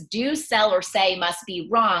myologists do sell or say must be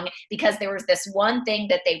wrong because there was this one thing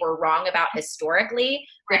that they were wrong about historically,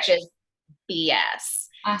 which is BS.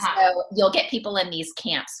 So you'll get people in these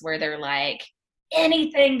camps where they're like,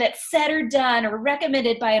 anything that's said or done or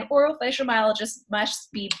recommended by an orofacial myologist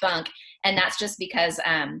must be bunk. And that's just because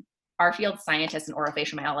our field scientists and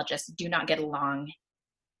orofacial myologists do not get along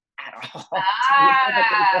at all.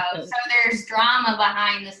 Oh, so there's drama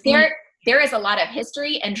behind the scenes. There is a lot of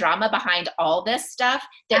history and drama behind all this stuff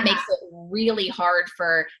that makes it really hard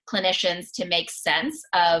for clinicians to make sense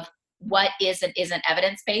of what is and isn't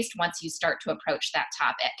evidence-based once you start to approach that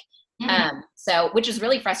topic. So, which is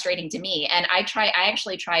really frustrating to me. And I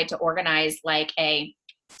actually tried to organize like a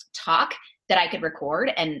talk that I could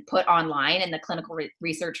record and put online in the clinical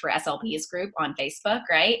research for SLPs group on Facebook,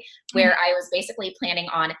 right? Where I was basically planning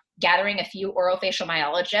on gathering a few orofacial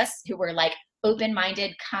myologists who were like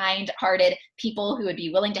open-minded, kind-hearted people who would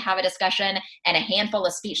be willing to have a discussion, and a handful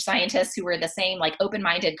of speech scientists who were the same, like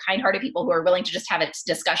open-minded, kind-hearted people who are willing to just have a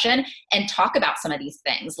discussion and talk about some of these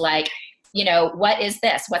things. Like, you know, what is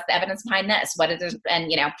this? What's the evidence behind this? What is this?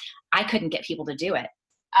 And, you know, I couldn't get people to do it.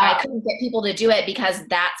 I couldn't get people to do it because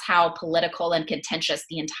that's how political and contentious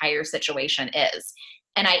the entire situation is.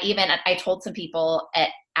 And I told some people at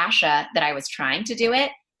ASHA that I was trying to do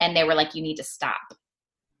it, and they were like, you need to stop.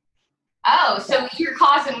 Oh, so you're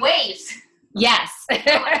causing waves. Yes.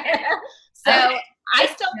 So I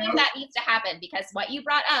still think that needs to happen because what you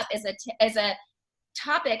brought up is a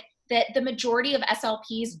topic that the majority of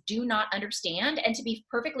SLPs do not understand. And to be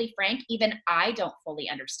perfectly frank, even I don't fully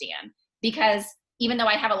understand, because even though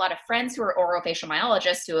I have a lot of friends who are orofacial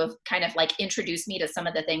myologists who have kind of like introduced me to some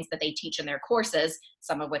of the things that they teach in their courses,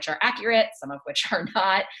 some of which are accurate, some of which are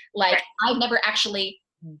not, like I've never actually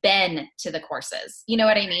been to the courses. You know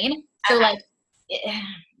what I mean? So like,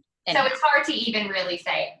 so it's hard to even really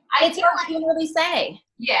say. It's hard to even really say.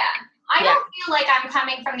 Yeah. I don't feel like I'm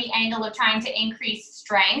coming from the angle of trying to increase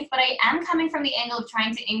strength, but I am coming from the angle of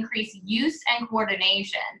trying to increase use and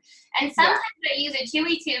coordination. And sometimes I use a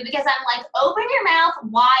Chewy Tube because I'm like, open your mouth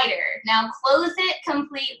wider. Now close it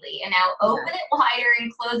completely. And now open it wider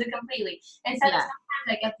and close it completely. And so sometimes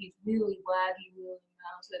I get these really waggy, really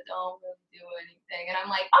mouths that don't really do anything. And I'm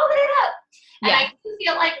like, open it up. And I do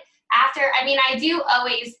feel like I do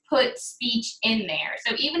always put speech in there.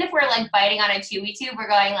 So even if we're like biting on a Chewy Tube, we're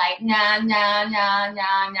going like, nah, nah, nah,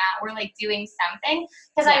 nah, nah. We're like doing something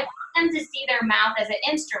because I want them to see their mouth as an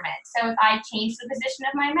instrument. So if I change the position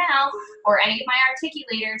of my mouth or any of my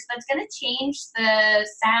articulators, that's going to change the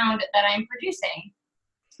sound that I'm producing.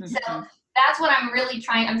 So that's what I'm really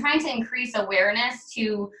trying. I'm trying to increase awareness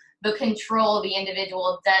to the control the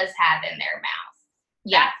individual does have in their mouth.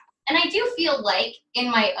 Yeah. And I do feel like in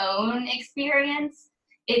my own experience,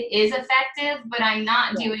 it is effective, but I'm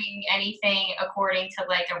not doing anything according to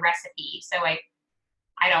like a recipe. So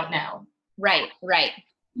I don't know. Right.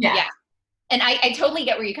 Yeah. And I totally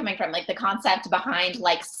get where you're coming from. Like the concept behind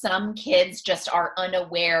like some kids just are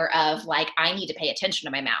unaware of like, I need to pay attention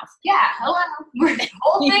to my mouth. Yeah. Hello. The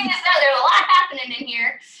whole thing is that there's a lot happening in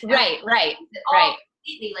here. Right.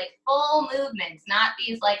 Completely like full movements, not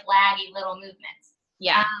these like laggy little movements.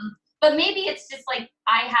 Yeah. But maybe it's just like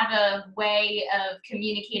I have a way of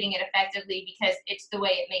communicating it effectively because it's the way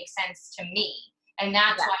it makes sense to me. And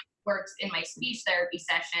that's why it works in my speech therapy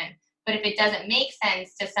session. But if it doesn't make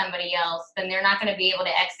sense to somebody else, then they're not going to be able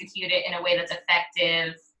to execute it in a way that's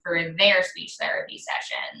effective for their speech therapy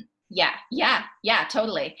session. Yeah,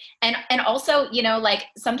 totally. And also, like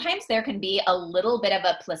sometimes there can be a little bit of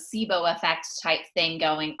a placebo effect type thing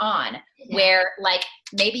going on where like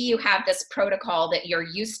maybe you have this protocol that you're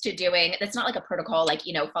used to doing. It's not like a protocol like,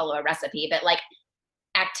 follow a recipe, but like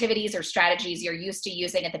activities or strategies you're used to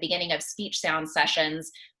using at the beginning of speech sound sessions,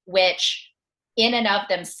 which in and of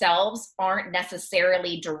themselves aren't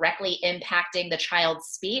necessarily directly impacting the child's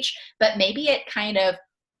speech, but maybe it kind of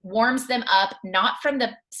warms them up, not from the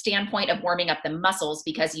standpoint of warming up the muscles,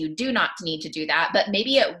 because you do not need to do that, but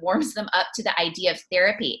maybe it warms them up to the idea of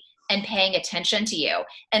therapy and paying attention to you.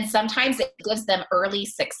 And sometimes it gives them early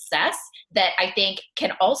success that I think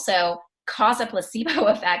can also cause a placebo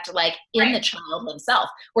effect, like in the child himself,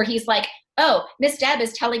 where he's like, oh, Miss Deb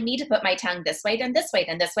is telling me to put my tongue this way, then this way,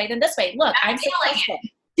 then this way, then this way. Look, I'm successful.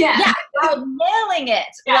 Yeah, I'm nailing it.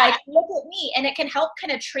 Yeah. Like, look at me. And it can help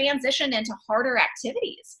kind of transition into harder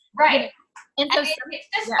activities. Right. And so it's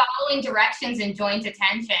just following directions and joint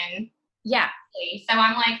attention. Yeah. So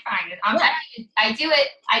I'm like, fine. I do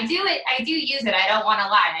use it. I don't want to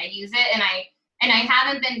lie. I use it and I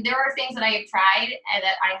haven't been, there are things that I have tried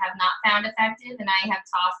that I have not found effective and I have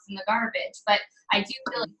tossed in the garbage. But I do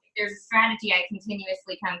feel like if there's a strategy I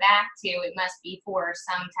continuously come back to, it must be for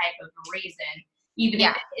some type of reason. Even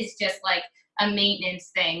if it's just like a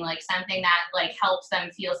maintenance thing, like something that like helps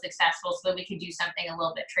them feel successful so that we can do something a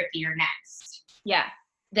little bit trickier next. Yeah.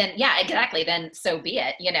 Then, exactly. Then so be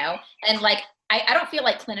it, And like, I don't feel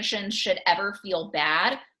like clinicians should ever feel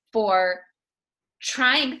bad for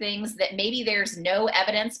trying things that maybe there's no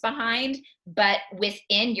evidence behind, but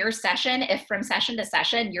within your session, if from session to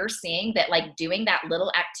session, you're seeing that like doing that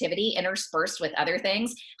little activity interspersed with other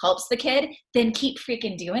things helps the kid, then keep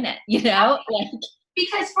freaking doing it, Like,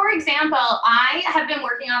 because, for example, I have been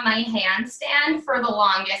working on my handstand for the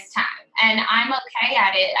longest time, and I'm okay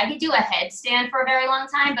at it. I could do a headstand for a very long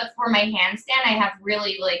time, but for my handstand, I have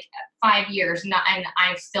really like 5 years, and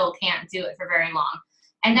I still can't do it for very long.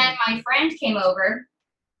 And then my friend came over,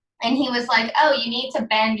 and he was like, oh, you need to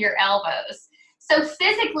bend your elbows. So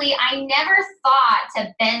physically, I never thought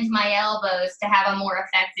to bend my elbows to have a more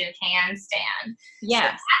effective handstand. Yeah. So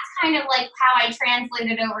that's kind of like how I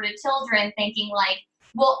translated over to children, thinking like,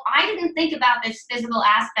 well, I didn't think about this physical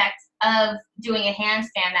aspect of doing a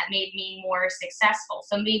handstand that made me more successful.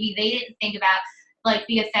 So maybe they didn't think about like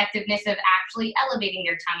the effectiveness of actually elevating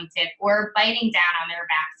their tongue tip or biting down on their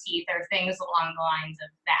back teeth or things along the lines of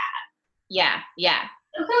that. Yeah.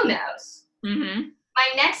 So who knows? Mm-hmm. My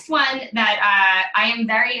next one that I am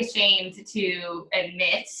very ashamed to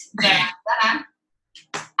admit that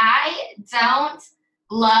I don't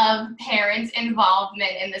love parents'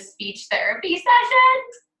 involvement in the speech therapy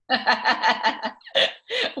session.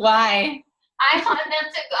 Why? I want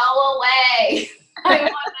them to go away. I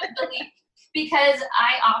want them to leave because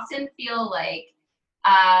I often feel like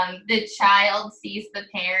the child sees the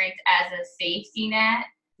parent as a safety net.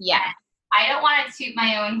 Yeah. I don't want to toot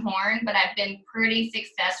my own horn, but I've been pretty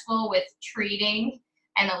successful with treating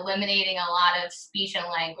and eliminating a lot of speech and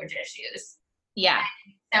language issues. Yeah.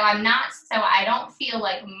 So I don't feel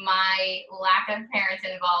like my lack of parents'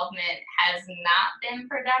 involvement has not been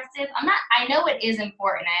productive. I know it is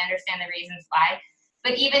important. I understand the reasons why.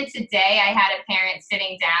 But even today, I had a parent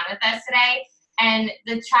sitting down with us today, and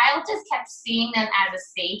the child just kept seeing them as a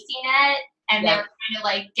safety net, and they were kind of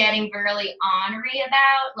like getting really ornery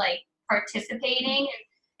about like participating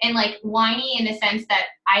and like whiny in the sense that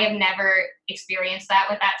I have never experienced that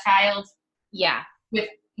with that child. Yeah. With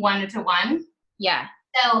one-to-one. Yeah.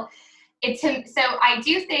 So I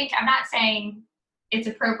do think, I'm not saying it's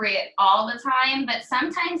appropriate all the time, but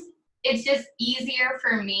sometimes it's just easier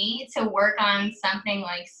for me to work on something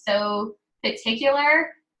like so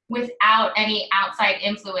particular without any outside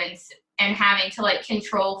influence and having to like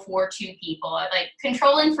control for two people. Like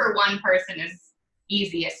controlling for one person is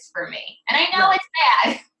easiest for me. And I know it's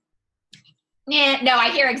bad. Yeah, no, I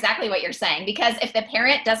hear exactly what you're saying, because if the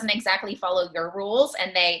parent doesn't exactly follow your rules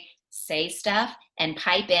and they say stuff and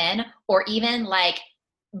pipe in or even like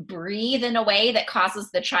breathe in a way that causes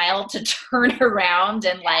the child to turn around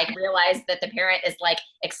and like realize that the parent is like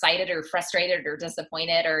excited or frustrated or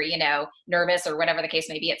disappointed or, nervous or whatever the case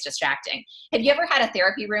may be, it's distracting. Have you ever had a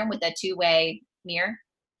therapy room with a two-way mirror?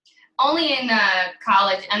 Only in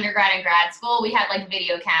college, undergrad and grad school, we had like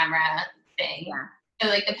video camera thing. Yeah. So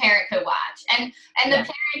like the parent could watch. And the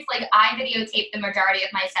parents, like I videotape the majority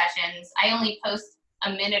of my sessions. I only post a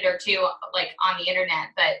minute or two like on the internet,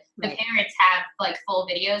 but the parents have like full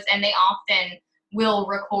videos and they often will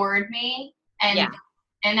record me and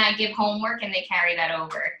I give homework and they carry that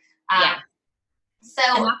over. So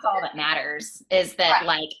and that's all that matters is that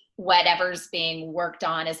like whatever's being worked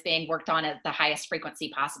on is being worked on at the highest frequency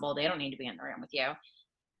possible. They don't need to be in the room with you.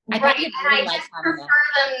 I Right, bet you'd and really I like just having prefer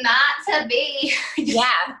them not to be.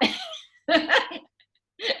 Yeah.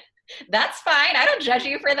 That's fine. I don't judge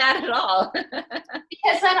you for that at all.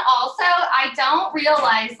 Because then also I don't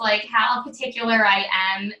realize like how particular I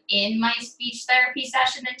am in my speech therapy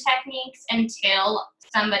session and techniques until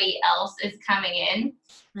somebody else is coming in.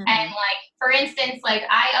 Mhm. And like, for instance, like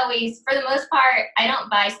I always, for the most part, I don't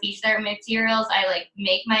buy speech therapy materials. I like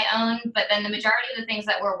make my own, but then the majority of the things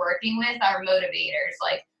that we're working with are motivators,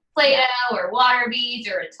 like Play-Doh or water beads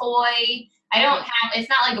or a toy. I don't have, it's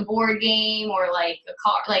not like a board game or like a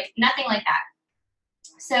car, like nothing like that.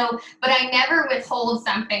 So, but I never withhold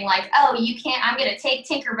something like, oh, you can't, I'm going to take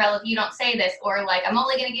Tinkerbell if you don't say this, or like, I'm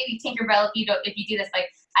only going to give you Tinkerbell if you do this. Like,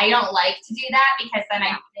 I don't like to do that because then I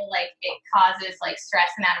feel like it causes like stress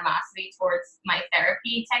and animosity towards my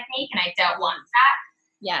therapy technique, and I don't want that.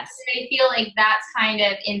 Yes. And I feel like that's kind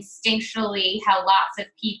of instinctually how lots of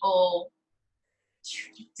people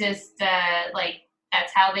just like,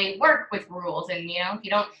 that's how they work with rules. And, you know, if you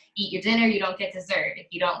don't eat your dinner, you don't get dessert. If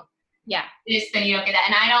you don't this, then you don't get that.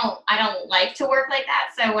 And I don't like to work like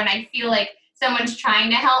that. So when I feel like someone's trying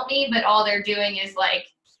to help me, but all they're doing is like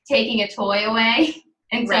taking a toy away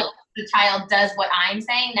until the child does what I'm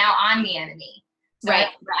saying, now I'm the enemy. So Right.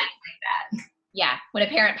 Like that. Yeah. When a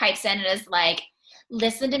parent pipes in and is like,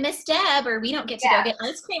 listen to Miss Deb, or we don't get to go get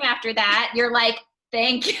ice cream after that, you're like,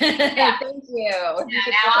 thank you. Thank you. Now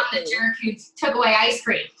I'm the jerk who took away ice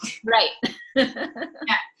cream. Right.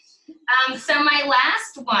 So my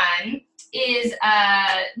last one is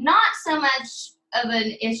not so much of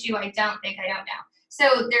an issue. I don't know.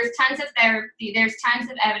 So there's tons of therapy. There's tons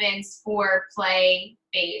of evidence for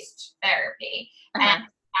play-based therapy. Uh-huh.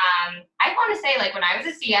 And I want to say, like, when I was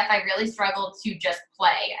a CF, I really struggled to just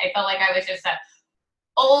play. I felt like I was just a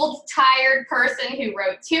old, tired person who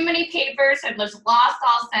wrote too many papers and was lost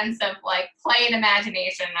all sense of, like, play and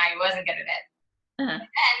imagination. And I wasn't good at it. Uh-huh.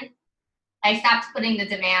 Then I stopped putting the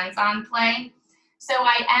demands on play. So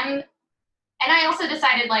I am, and I also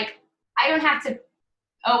decided, like, I don't have to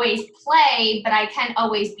always play, but I can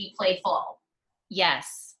always be playful.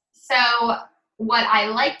 Yes. So what I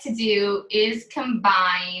like to do is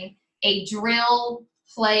combine a drill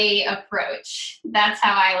play approach. That's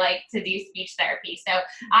how I like to do speech therapy. So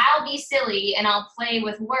I'll be silly and I'll play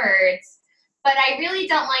with words, but I really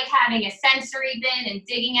don't like having a sensory bin and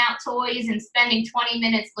digging out toys and spending 20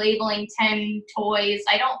 minutes labeling 10 toys.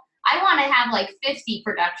 I want to have like 50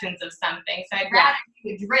 productions of something. So I'd rather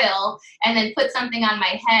do a drill and then put something on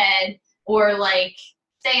my head, or like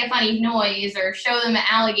say a funny noise, or show them an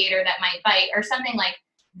alligator that might bite or something like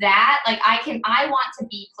that. Like I want to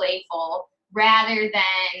be playful rather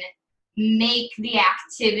than make the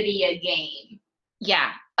activity a game.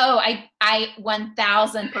 Yeah. Oh, I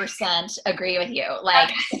 1000% agree with you.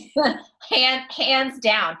 Like hands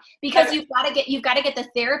down, because you've got to get the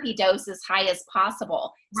therapy dose as high as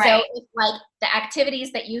possible. Right. So if like the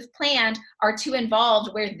activities that you've planned are too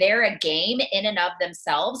involved where they're a game in and of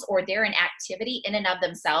themselves, or they're an activity in and of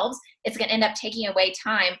themselves, it's going to end up taking away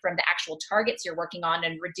time from the actual targets you're working on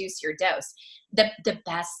and reduce your dose. The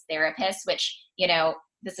best therapists, which, you know,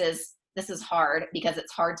 this is hard because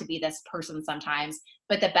it's hard to be this person sometimes,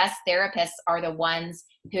 but the best therapists are the ones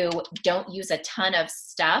who don't use a ton of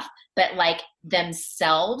stuff, but like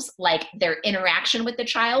themselves, like their interaction with the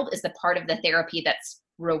child is the part of the therapy that's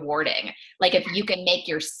rewarding. Like if you can make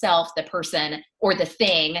yourself the person or the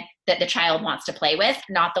thing that the child wants to play with,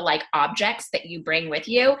 not the like objects that you bring with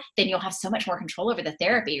you, then you'll have so much more control over the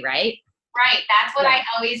therapy, right? Right. That's what I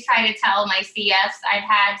always try to tell my CFs. I've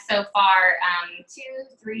had so far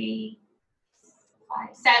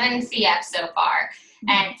 7 CFs so far. Mm-hmm.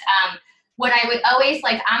 And what I would always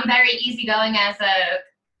like, I'm very easygoing as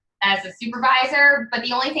a supervisor, but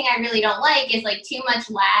the only thing I really don't like is like too much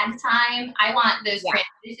lag time. I want those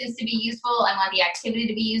transitions to be useful. I want the activity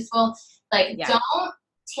to be useful. Like don't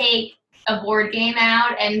take a board game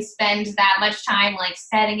out and spend that much time like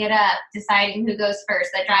setting it up, deciding who goes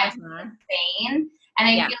first. That drives me insane. And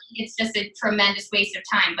I feel like it's just a tremendous waste of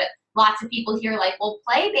time. But lots of people here like, well,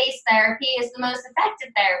 play-based therapy is the most effective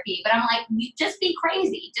therapy. But I'm like, you just be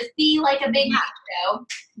crazy. Just be like a big macho.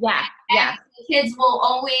 Yeah. And the kids will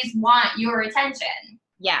always want your attention.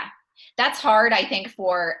 Yeah. That's hard, I think,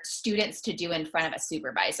 for students to do in front of a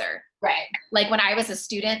supervisor. Right. Like when I was a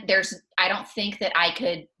student, I don't think that I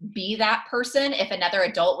could be that person if another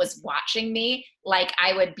adult was watching me. Like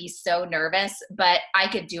I would be so nervous, but I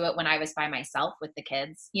could do it when I was by myself with the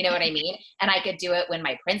kids. You know what I mean? And I could do it when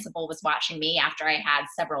my principal was watching me after I had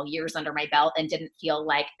several years under my belt and didn't feel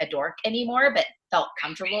like a dork anymore. But felt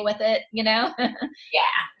comfortable with it, you know?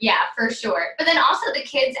 Yeah, for sure. But then also the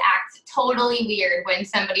kids act totally weird when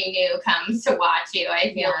somebody new comes to watch you.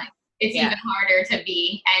 I feel like it's even harder to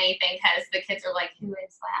be anything because the kids are like, who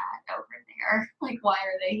is that over there? Like, why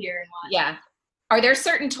are they here and watching? Yeah. Are there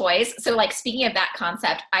certain toys? So like, speaking of that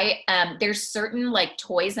concept, there's certain like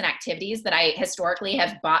toys and activities that I historically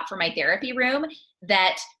have bought for my therapy room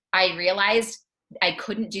that I realized I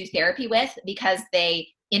couldn't do therapy with because they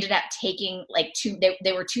ended up taking like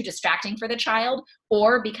they were too distracting for the child,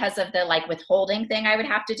 or because of the like withholding thing I would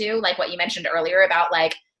have to do, like what you mentioned earlier about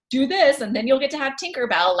like, do this and then you'll get to have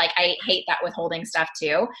Tinkerbell. Like, I hate that withholding stuff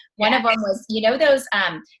too. One of them was, you know, those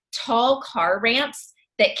tall car ramps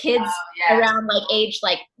that kids around like age,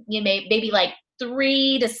 like, you may maybe like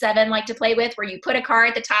 3 to 7 like to play with, where you put a car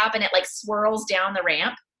at the top and it like swirls down the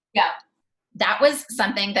ramp. Yeah. That was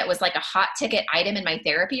something that was like a hot ticket item in my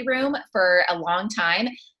therapy room for a long time,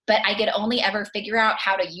 but I could only ever figure out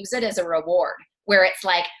how to use it as a reward, where it's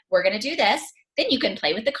like, we're going to do this, then you can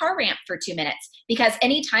play with the car ramp for 2 minutes. Because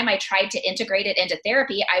anytime I tried to integrate it into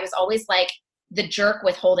therapy, I was always like the jerk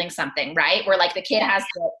with holding something, right? Where like the kid has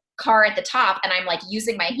the car at the top and I'm like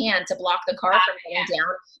using my hand to block the car from going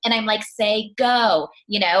down. And I'm like, say go,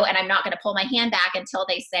 you know, and I'm not going to pull my hand back until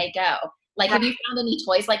they say go. Like, have you found any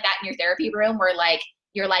toys like that in your therapy room where like,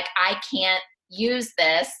 you're like, I can't use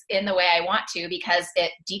this in the way I want to because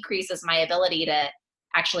it decreases my ability to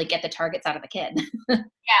actually get the targets out of the kid? Yeah,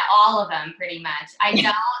 all of them pretty much. I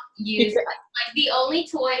don't use like the only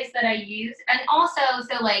toys that I use, and also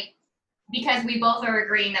so like, because we both are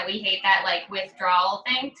agreeing that we hate that like withdrawal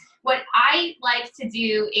thing, what I like to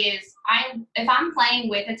do is if I'm playing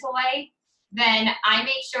with a toy, then I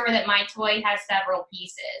make sure that my toy has several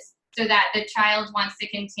pieces so that the child wants to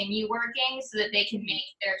continue working so that they can make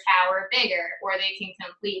their tower bigger, or they can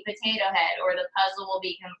complete Potato Head, or the puzzle will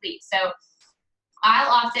be complete. So I'll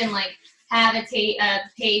often like have a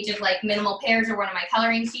page of like minimal pairs or one of my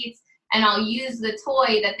coloring sheets, and I'll use the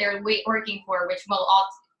toy that they're working for, which will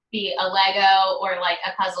often be a Lego or like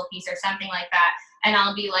a puzzle piece or something like that. And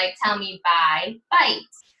I'll be like, tell me bye, bite,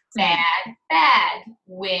 bad, bag,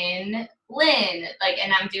 win, Lynn. Like,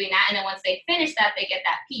 and I'm doing that. And then once they finish that, they get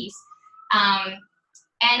that piece.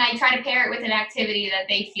 And I try to pair it with an activity that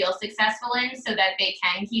they feel successful in so that they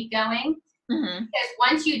can keep going. Mm-hmm.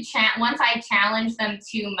 Because once I challenge them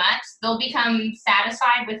too much, they'll become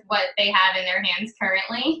satisfied with what they have in their hands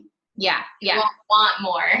currently. Yeah. They won't want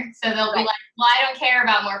more. So they'll be like, well, I don't care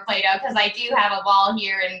about more Play-Doh because I do have a ball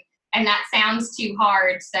here and that sounds too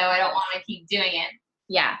hard, so I don't want to keep doing it.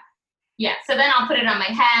 Yeah. Yeah, so then I'll put it on my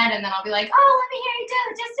head and then I'll be like, oh, let me hear you do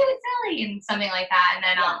it. Just do it silly and something like that. And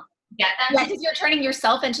then I'll get them. Yeah, because you're turning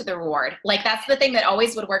yourself into the reward. Like, that's the thing that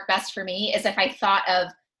always would work best for me, is if I thought of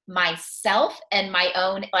myself and my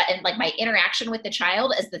own and like my interaction with the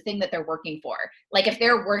child as the thing that they're working for. Like, if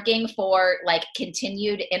they're working for like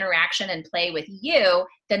continued interaction and play with you,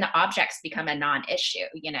 then the objects become a non-issue,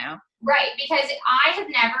 you know? Right, because I have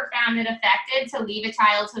never found it effective to leave a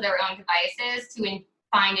child to their own devices to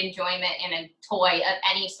find enjoyment in a toy of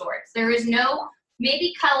any sort. There is no,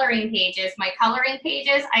 maybe coloring pages. My coloring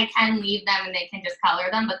pages, I can leave them and they can just color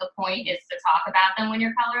them, but the point is to talk about them when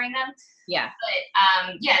you're coloring them. Yeah.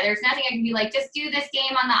 But there's nothing I can be like, just do this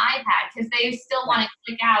game on the iPad, because they still want to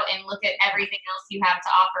click out and look at everything else you have to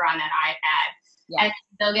offer on that iPad. Yeah. And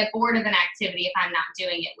they'll get bored of an activity if I'm not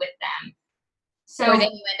doing it with them. So, or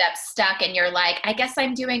then you end up stuck and you're like, I guess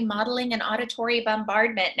I'm doing modeling and auditory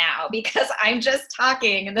bombardment now because I'm just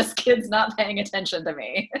talking and this kid's not paying attention to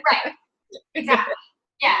me. Right. Exactly.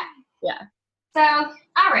 Yeah. Yeah. So,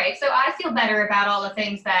 all right. So I feel better about all the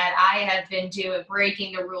things that I have been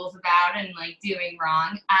breaking the rules about and like doing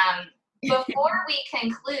wrong. Before we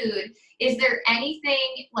conclude, is there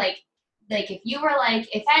anything like if you were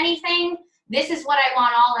like, if anything, this is what I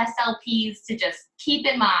want all SLPs to just keep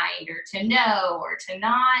in mind or to know or to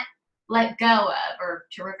not let go of or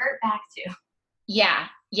to revert back to? Yeah.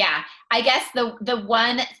 Yeah. I guess the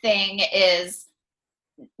one thing is,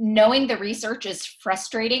 knowing the research is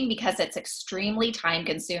frustrating because it's extremely time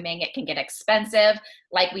consuming. It can get expensive.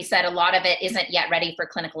 Like we said, a lot of it isn't yet ready for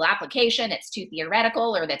clinical application. It's too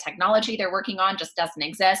theoretical, or the technology they're working on just doesn't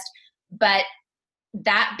exist. But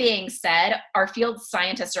that being said, our field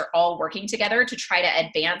scientists are all working together to try to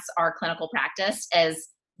advance our clinical practice as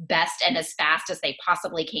best and as fast as they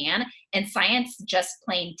possibly can. And science just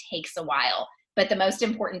plain takes a while. But the most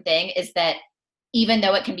important thing is that even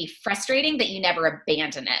though it can be frustrating, that you never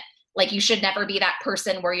abandon it. Like, you should never be that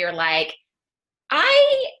person where you're like,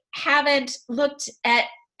 I haven't looked at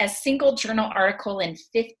a single journal article in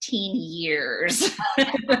 15 years.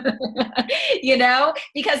 you know,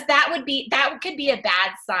 because that could be a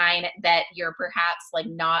bad sign that you're perhaps like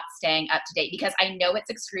not staying up to date, because I know it's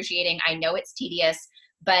excruciating. I know it's tedious,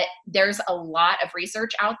 but there's a lot of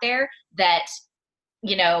research out there that,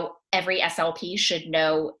 you know, every SLP should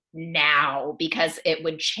know now, because it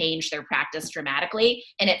would change their practice dramatically.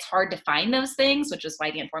 And it's hard to find those things, which is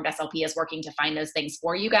why the Informed SLP is working to find those things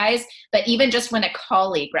for you guys. But even just when a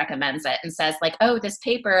colleague recommends it and says like, oh, this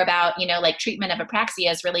paper about, you know, like treatment of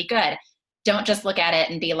apraxia is really good, don't just look at it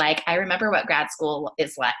and be like, I remember what grad school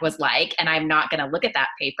was like, and I'm not going to look at that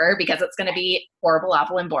paper because it's going to be horrible,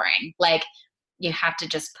 awful, and boring. Like, you have to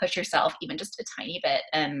just push yourself even just a tiny bit,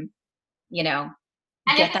 and, you know,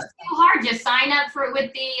 and if it's too hard, just sign up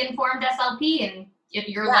with the Informed SLP, and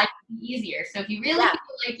your life will be easier. So if you really feel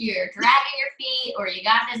like you're dragging your feet, or you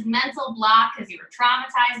got this mental block because you were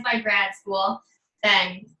traumatized by grad school,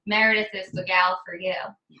 then Meredith is the gal for you.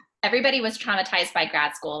 Everybody was traumatized by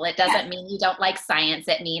grad school. It doesn't mean you don't like science.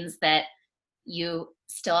 It means that you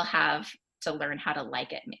still have to learn how to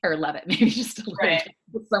like it or love it, maybe just to learn it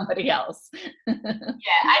with somebody else. I didn't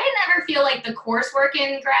ever feel like the coursework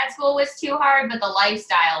in grad school was too hard, but the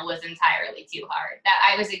lifestyle was entirely too hard. That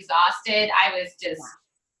I was exhausted. I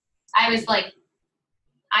was like,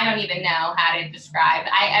 I don't even know how to describe.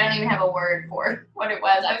 I don't even have a word for what it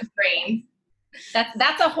was. I was drained.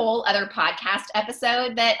 That's a whole other podcast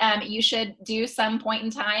episode that you should do some point in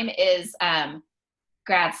time, is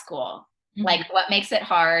grad school. Mm-hmm. Like, what makes it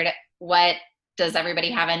hard? What does everybody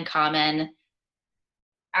have in common?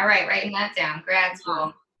 All right, writing that down. Grad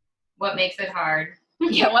school. What makes it hard?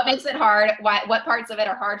 What makes it hard? What parts of it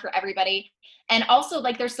are hard for everybody? And also,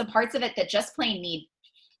 like, there's some parts of it that just plain need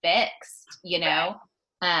fixed, you know?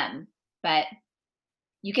 But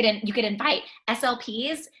you could invite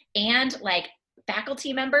SLPs and like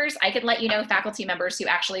faculty members. I could let you know faculty members who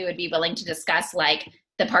actually would be willing to discuss like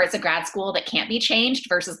the parts of grad school that can't be changed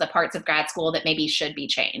versus the parts of grad school that maybe should be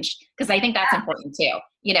changed. Because I think that's important too.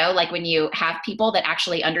 You know, like when you have people that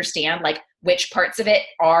actually understand like which parts of it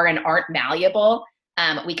are and aren't malleable,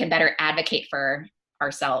 we can better advocate for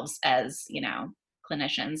ourselves as, you know,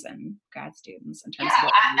 clinicians and grad students in terms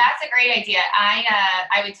of that's a great idea.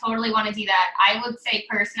 I would totally want to do that. I would say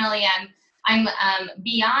personally, I'm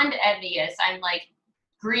beyond envious. I'm like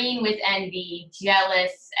green with envy,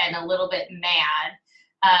 jealous, and a little bit mad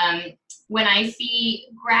when I see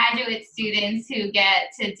graduate students who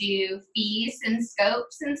get to do fees and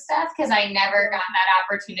scopes and stuff, because I never got that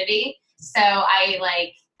opportunity. So I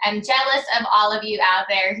am jealous of all of you out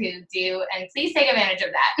there who do, and please take advantage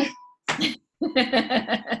of that.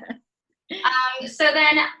 So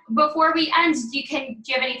then before we end, do you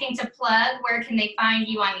have anything to plug? Where can they find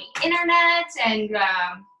you on the internet and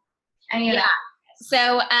any of that?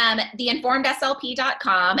 So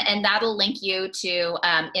theinformedslp.com, and that'll link you to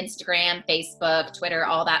Instagram, Facebook, Twitter,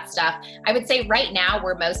 all that stuff. I would say right now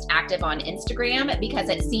we're most active on Instagram because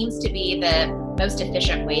it seems to be the most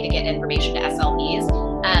efficient way to get information to SLPs.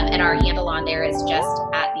 And our handle on there is just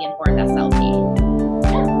 @theinformedslp.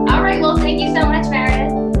 All right. Well, thank you so much,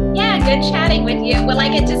 Meredith. Yeah, good chatting with you. Will I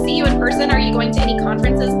get to see you in person? Are you going to any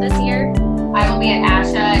conferences this year? I will be at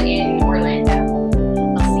ASHA in Orlando.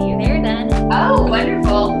 I'll see you there then. Oh,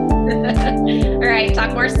 wonderful. All right,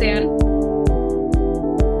 talk more soon.